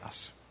say to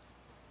us.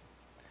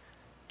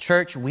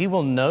 Church, we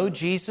will know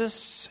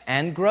Jesus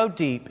and grow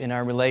deep in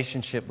our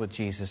relationship with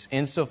Jesus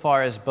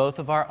insofar as both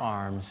of our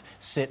arms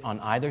sit on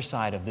either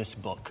side of this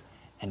book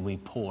and we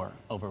pore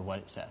over what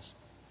it says.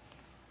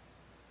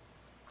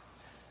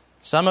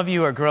 Some of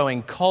you are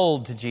growing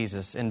cold to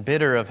Jesus and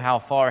bitter of how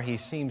far he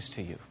seems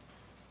to you.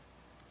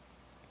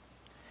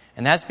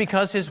 And that's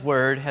because his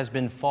word has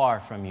been far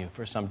from you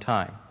for some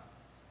time.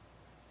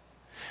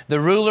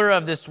 The ruler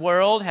of this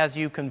world has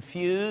you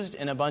confused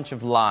in a bunch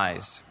of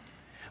lies,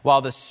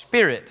 while the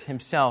Spirit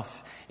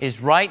himself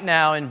is right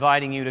now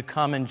inviting you to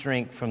come and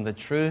drink from the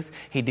truth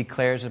he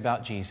declares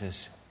about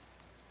Jesus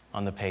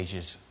on the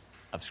pages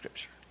of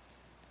Scripture.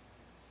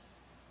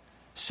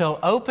 So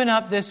open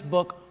up this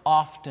book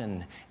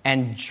often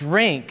and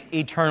drink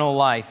eternal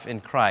life in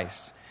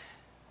Christ.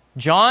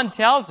 John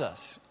tells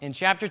us in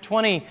chapter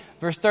 20,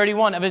 verse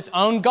 31 of his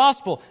own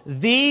gospel,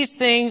 these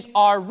things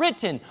are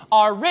written,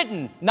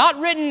 not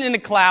written in the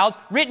clouds,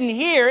 written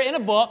here in a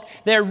book.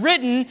 They're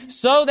written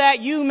so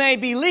that you may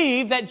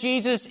believe that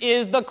Jesus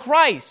is the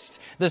Christ,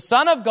 the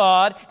Son of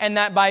God, and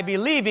that by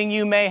believing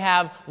you may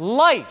have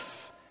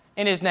life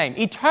in his name,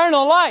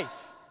 eternal life.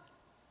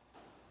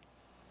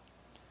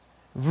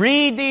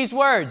 Read these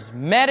words,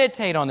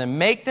 meditate on them,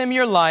 make them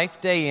your life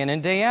day in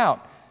and day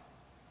out.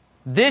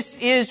 This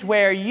is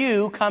where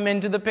you come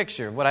into the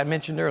picture, what I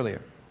mentioned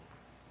earlier.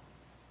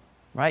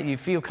 Right? You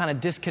feel kind of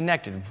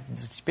disconnected. The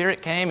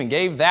Spirit came and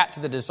gave that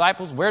to the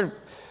disciples.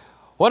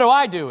 What do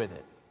I do with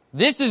it?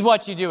 This is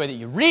what you do with it.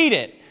 You read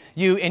it,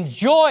 you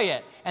enjoy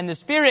it, and the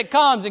Spirit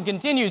comes and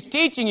continues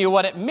teaching you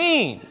what it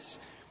means.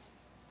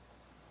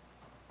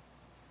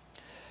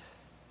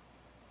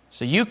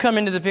 So you come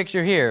into the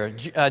picture here.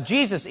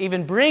 Jesus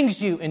even brings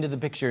you into the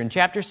picture in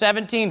chapter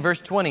 17,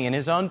 verse 20, in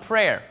his own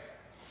prayer.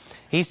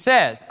 He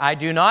says, I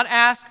do not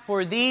ask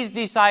for these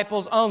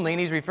disciples only, and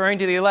he's referring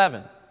to the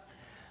 11.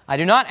 I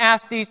do not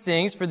ask these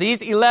things for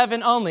these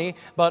 11 only,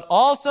 but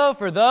also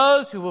for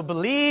those who will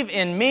believe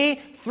in me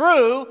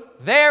through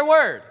their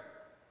word.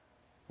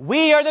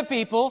 We are the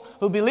people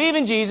who believe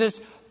in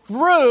Jesus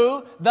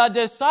through the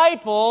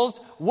disciples'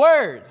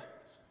 word.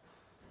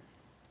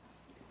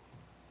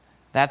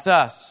 That's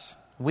us.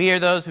 We are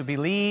those who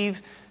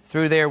believe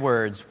through their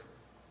words.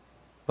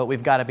 But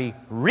we've got to be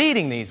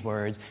reading these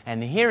words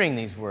and hearing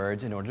these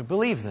words in order to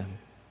believe them.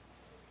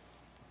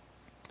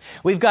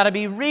 We've got to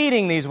be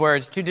reading these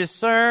words to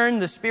discern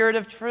the spirit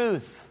of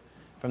truth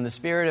from the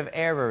spirit of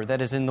error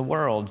that is in the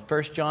world.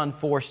 1 John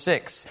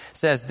 4:6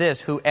 says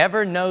this,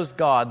 whoever knows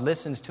God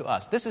listens to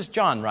us. This is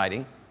John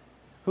writing.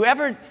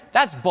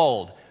 That's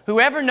bold.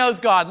 Whoever knows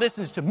God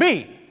listens to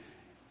me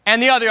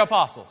and the other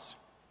apostles.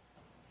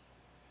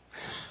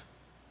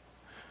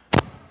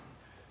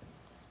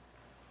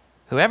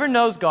 Whoever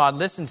knows God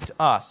listens to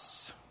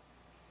us.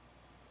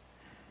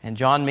 And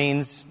John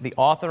means the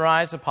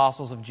authorized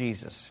apostles of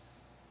Jesus.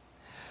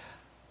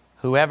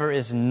 Whoever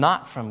is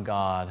not from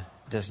God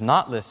does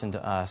not listen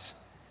to us.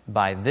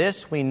 By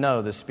this we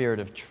know the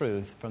spirit of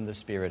truth from the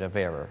spirit of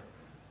error.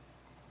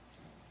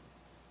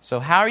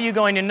 So how are you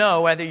going to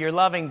know whether you're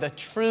loving the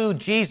true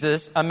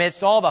Jesus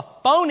amidst all the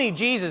phony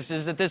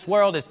Jesuses that this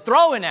world is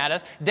throwing at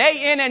us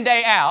day in and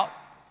day out?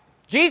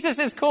 Jesus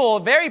is cool,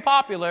 very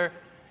popular.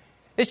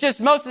 It's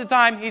just most of the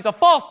time he's a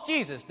false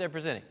Jesus they're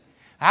presenting.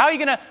 How are you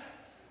going to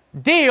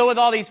deal with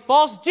all these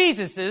false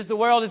Jesuses the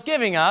world is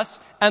giving us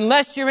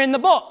unless you're in the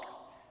book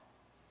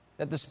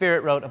that the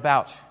Spirit wrote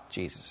about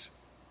Jesus?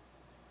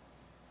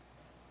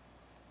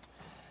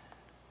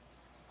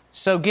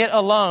 So get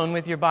alone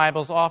with your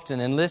Bibles often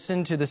and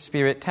listen to the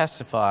Spirit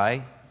testify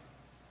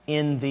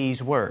in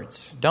these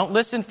words. Don't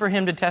listen for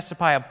him to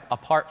testify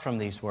apart from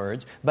these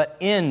words, but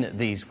in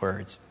these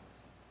words.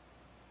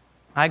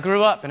 I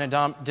grew up in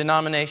a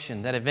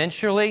denomination that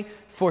eventually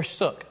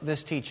forsook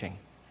this teaching.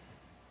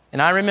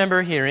 And I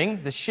remember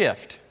hearing the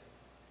shift.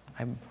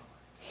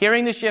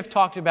 Hearing the shift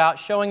talked about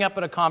showing up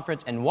at a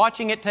conference and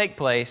watching it take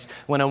place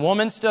when a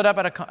woman stood up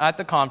at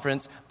the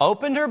conference,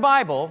 opened her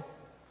Bible,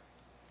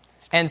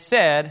 and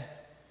said,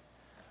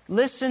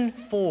 "Listen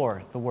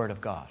for the Word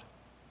of God,"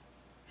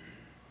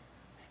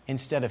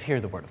 instead of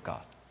 "hear the Word of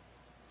God."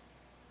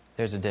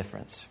 There's a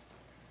difference.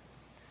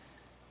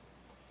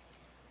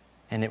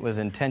 And it was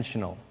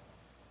intentional.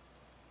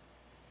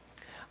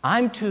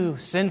 I'm too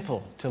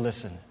sinful to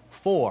listen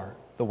for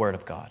the Word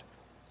of God.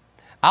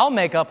 I'll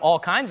make up all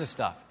kinds of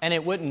stuff, and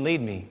it wouldn't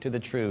lead me to the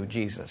true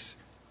Jesus.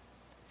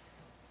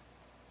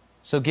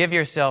 So give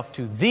yourself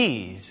to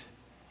these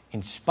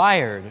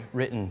inspired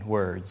written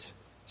words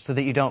so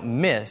that you don't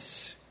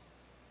miss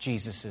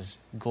Jesus'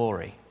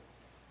 glory.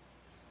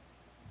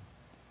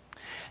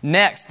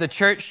 Next, the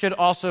church should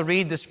also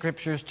read the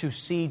Scriptures to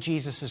see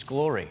Jesus'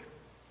 glory.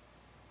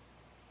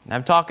 And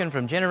I'm talking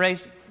from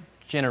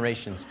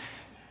generations.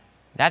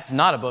 That's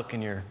not a book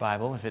in your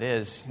Bible. If it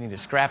is, you need to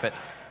scrap it.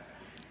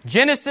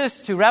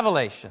 Genesis to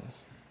Revelation.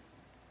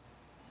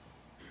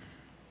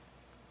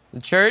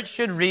 The church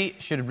should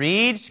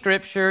read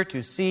Scripture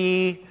to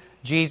see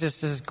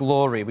Jesus'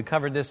 glory. We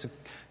covered this a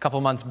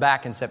couple months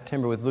back in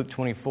September with Luke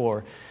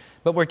 24.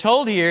 But we're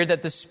told here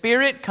that the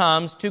Spirit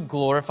comes to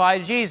glorify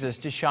Jesus,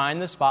 to shine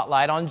the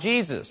spotlight on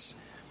Jesus.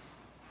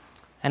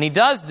 And He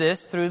does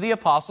this through the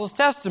apostles'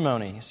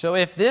 testimony. So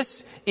if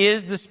this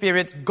is the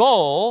Spirit's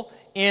goal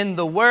in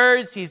the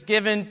words He's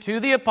given to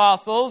the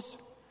apostles,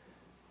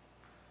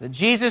 that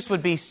Jesus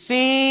would be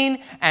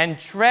seen and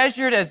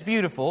treasured as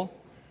beautiful,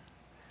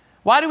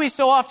 why do we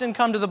so often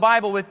come to the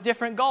Bible with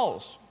different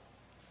goals,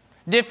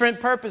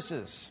 different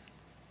purposes?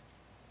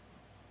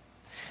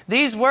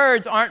 These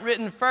words aren't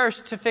written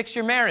first to fix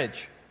your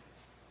marriage.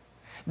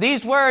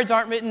 These words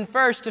aren't written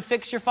first to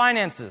fix your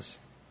finances.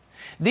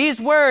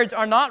 These words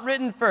are not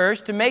written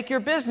first to make your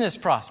business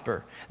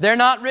prosper. They're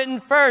not written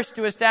first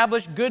to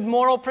establish good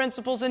moral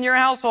principles in your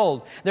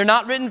household. They're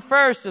not written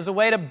first as a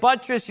way to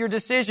buttress your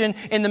decision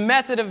in the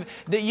method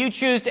that you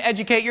choose to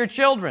educate your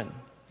children.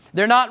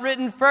 They're not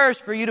written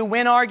first for you to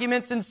win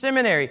arguments in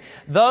seminary.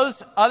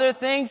 Those other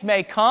things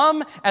may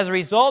come as a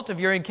result of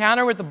your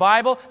encounter with the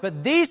Bible,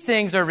 but these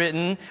things are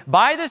written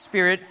by the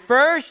Spirit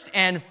first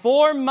and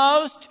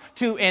foremost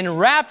to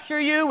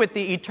enrapture you with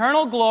the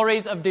eternal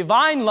glories of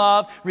divine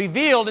love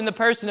revealed in the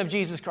person of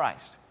Jesus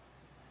Christ.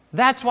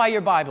 That's why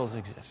your Bibles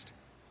exist.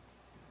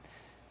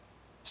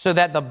 So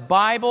that the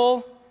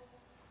Bible,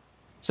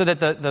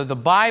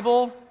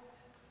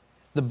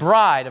 the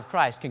bride of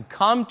Christ, can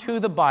come to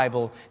the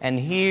Bible and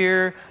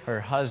hear her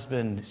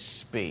husband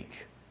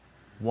speak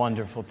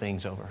wonderful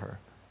things over her,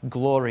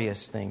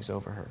 glorious things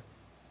over her.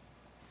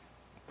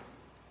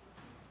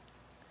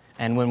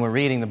 And when we're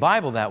reading the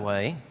Bible that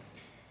way,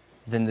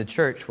 then the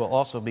church will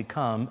also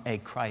become a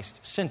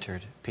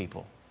Christ-centered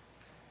people,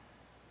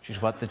 which is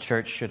what the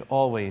church should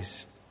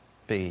always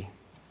be,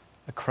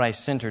 a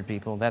Christ-centered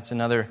people. That's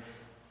another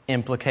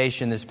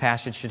implication this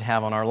passage should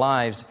have on our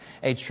lives.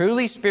 A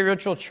truly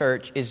spiritual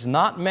church is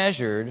not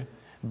measured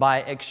by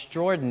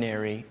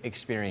extraordinary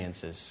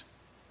experiences.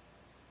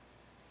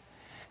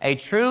 A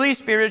truly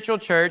spiritual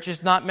church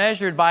is not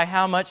measured by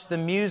how much the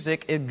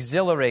music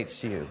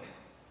exhilarates you,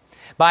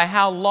 by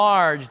how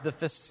large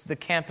the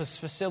campus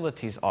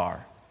facilities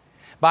are,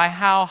 by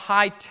how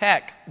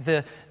high-tech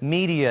the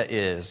media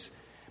is,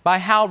 by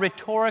how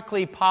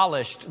rhetorically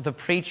polished the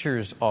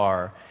preachers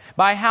are,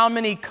 by how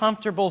many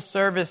comfortable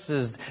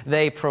services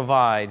they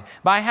provide,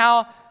 by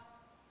how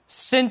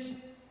central,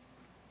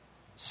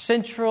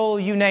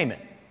 you name it,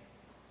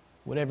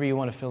 whatever you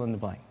want to fill in the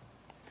blank.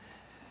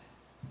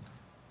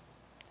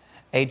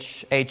 A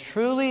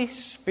truly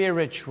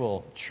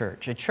spiritual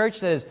church, a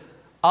church that is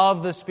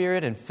of the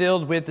Spirit and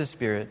filled with the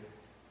Spirit,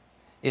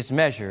 is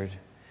measured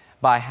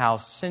by how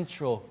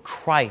central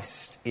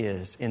Christ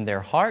is in their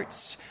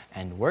hearts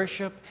and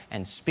worship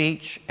and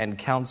speech and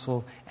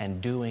counsel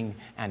and doing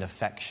and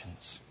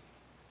affections.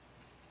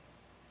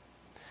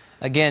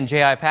 Again,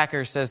 J.I.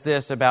 Packer says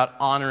this about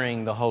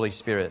honoring the Holy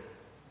Spirit.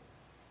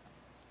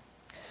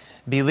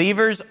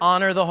 Believers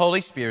honor the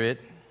Holy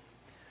Spirit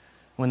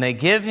when they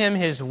give Him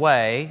His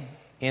way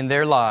in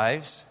their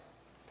lives,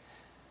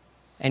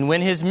 and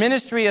when His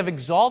ministry of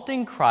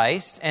exalting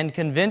Christ and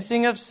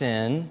convincing of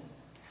sin,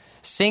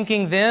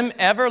 sinking them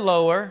ever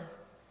lower,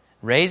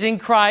 raising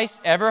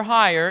Christ ever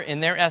higher in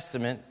their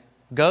estimate,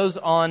 goes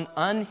on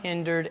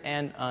unhindered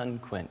and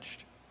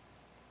unquenched.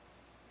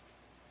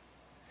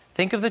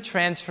 Think of the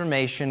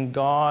transformation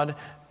God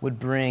would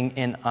bring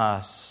in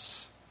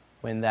us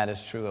when that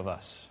is true of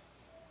us,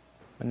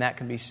 when that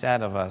can be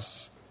said of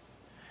us.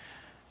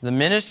 The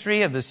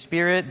ministry of the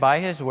Spirit by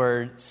His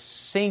Word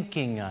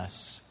sinking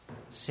us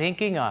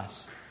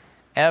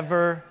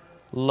ever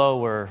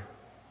lower,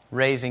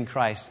 raising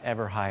Christ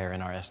ever higher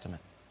in our estimate.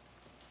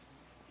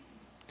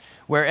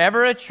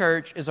 Wherever a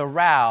church is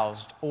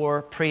aroused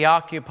or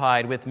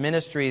preoccupied with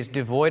ministries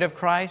devoid of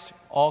Christ,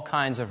 all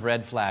kinds of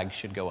red flags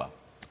should go up.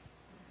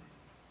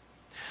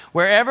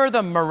 Wherever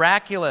the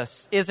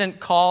miraculous isn't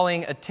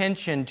calling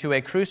attention to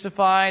a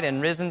crucified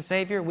and risen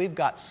Savior, we've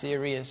got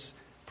serious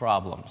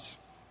problems.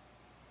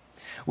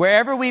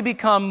 Wherever we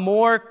become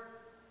more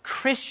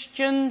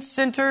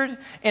Christian-centered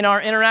in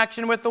our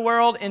interaction with the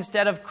world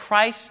instead of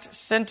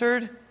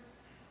Christ-centered,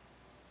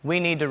 we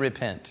need to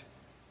repent.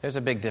 There's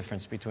a big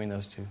difference between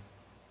those two.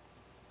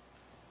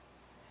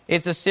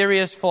 It's a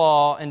serious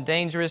flaw and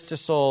dangerous to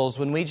souls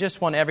when we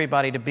just want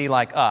everybody to be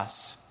like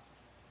us,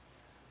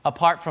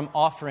 apart from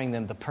offering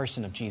them the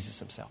person of Jesus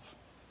himself.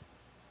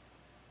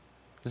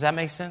 Does that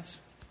make sense?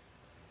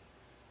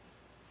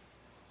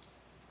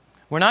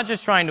 We're not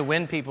just trying to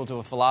win people to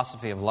a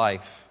philosophy of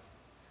life,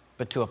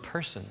 but to a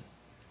person.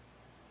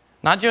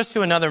 Not just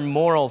to another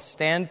moral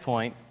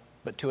standpoint,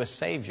 but to a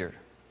Savior.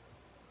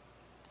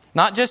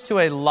 Not just to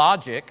a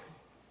logic,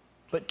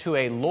 but to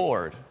a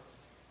Lord.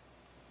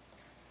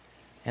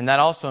 And that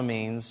also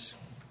means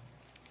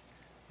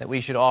that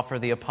we should offer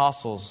the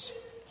apostles'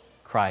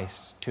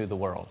 Christ to the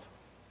world.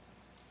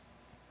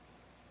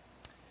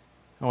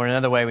 Or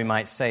another way we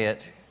might say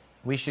it,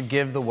 we should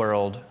give the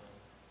world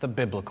the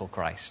biblical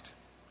Christ,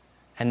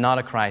 and not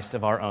a Christ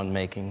of our own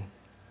making.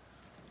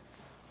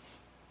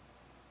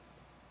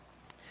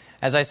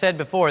 As I said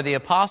before, the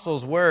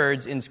apostles'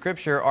 words in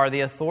Scripture are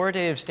the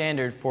authoritative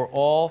standard for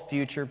all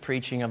future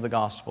preaching of the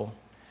gospel.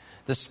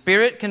 The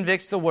Spirit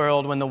convicts the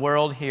world when the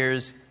world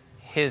hears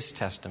His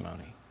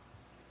testimony.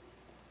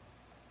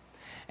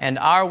 And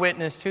our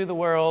witness to the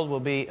world will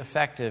be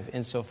effective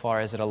insofar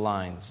as it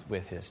aligns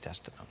with His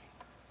testimony.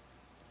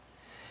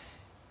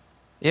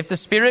 If the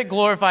Spirit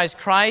glorifies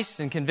Christ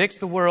and convicts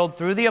the world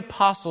through the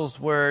apostles'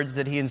 words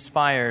that He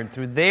inspired,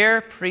 through their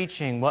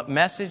preaching, what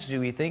message do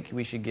we think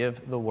we should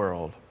give the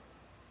world?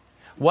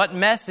 What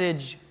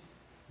message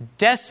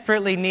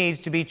desperately needs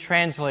to be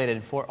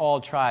translated for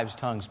all tribes,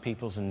 tongues,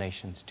 peoples, and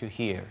nations to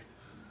hear?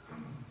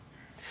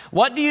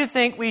 What do you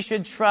think we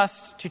should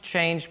trust to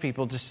change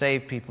people, to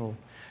save people?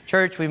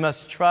 Church, we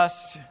must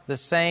trust the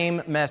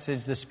same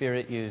message the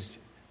Spirit used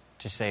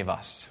to save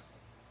us.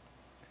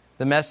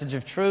 The message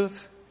of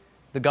truth,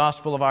 the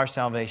gospel of our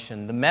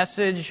salvation. The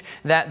message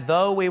that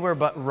though we were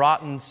but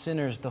rotten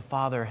sinners, the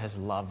Father has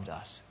loved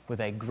us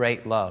with a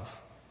great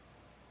love.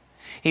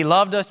 He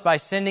loved us by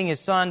sending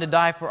His Son to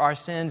die for our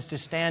sins, to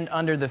stand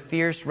under the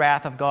fierce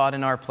wrath of God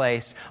in our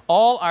place.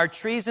 All our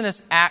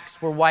treasonous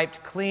acts were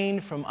wiped clean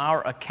from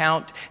our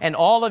account, and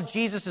all of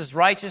Jesus'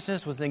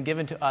 righteousness was then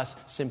given to us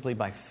simply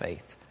by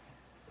faith,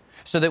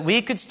 so that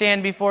we could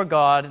stand before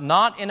God,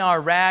 not in our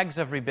rags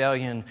of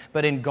rebellion,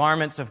 but in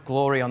garments of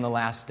glory on the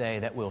last day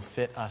that will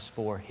fit us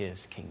for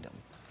His kingdom.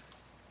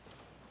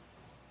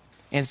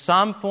 In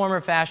some form or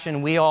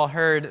fashion, we all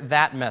heard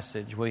that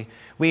message.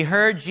 We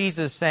heard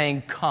Jesus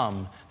saying,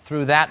 "Come,"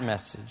 through that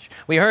message.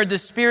 We heard the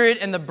Spirit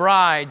and the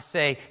bride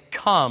say,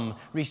 "Come,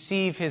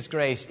 receive His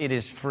grace, it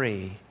is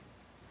free."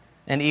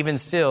 And even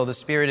still, the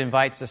Spirit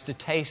invites us to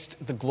taste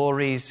the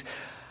glories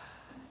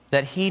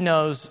that He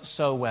knows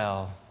so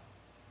well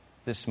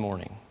this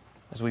morning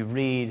as we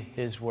read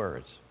His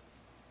words.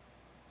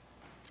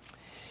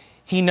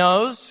 He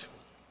knows,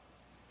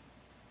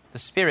 the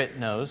Spirit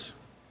knows,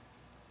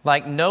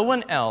 like no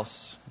one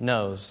else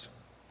knows,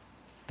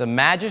 the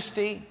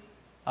majesty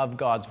of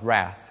God's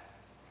wrath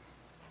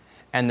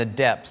and the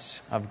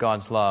depths of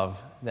God's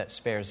love that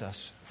spares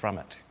us from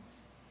it.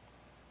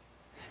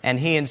 And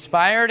He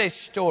inspired a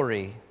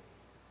story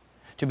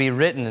to be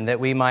written that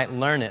we might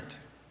learn it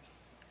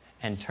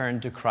and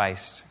turn to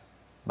Christ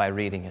by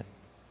reading it,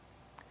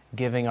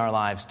 giving our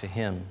lives to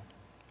Him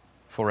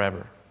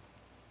forever.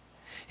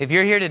 If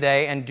you're here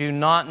today and do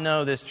not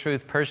know this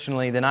truth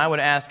personally, then I would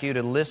ask you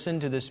to listen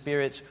to the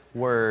Spirit's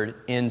word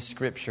in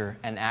Scripture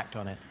and act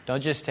on it.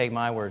 Don't just take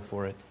my word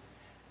for it.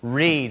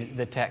 Read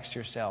the text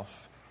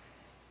yourself.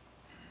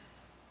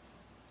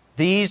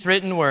 These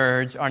written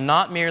words are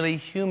not merely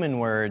human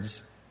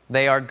words,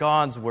 they are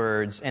God's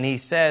words. And He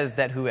says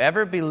that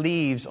whoever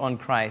believes on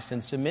Christ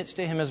and submits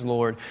to Him as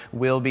Lord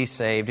will be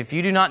saved. If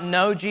you do not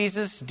know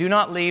Jesus, do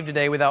not leave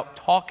today without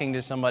talking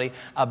to somebody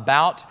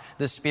about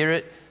the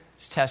Spirit's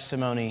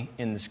testimony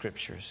in the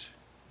Scriptures.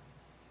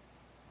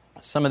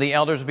 Some of the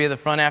elders will be at the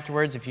front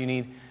afterwards if you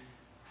need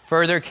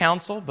further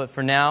counsel. But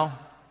for now,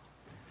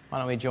 why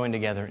don't we join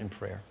together in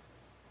prayer?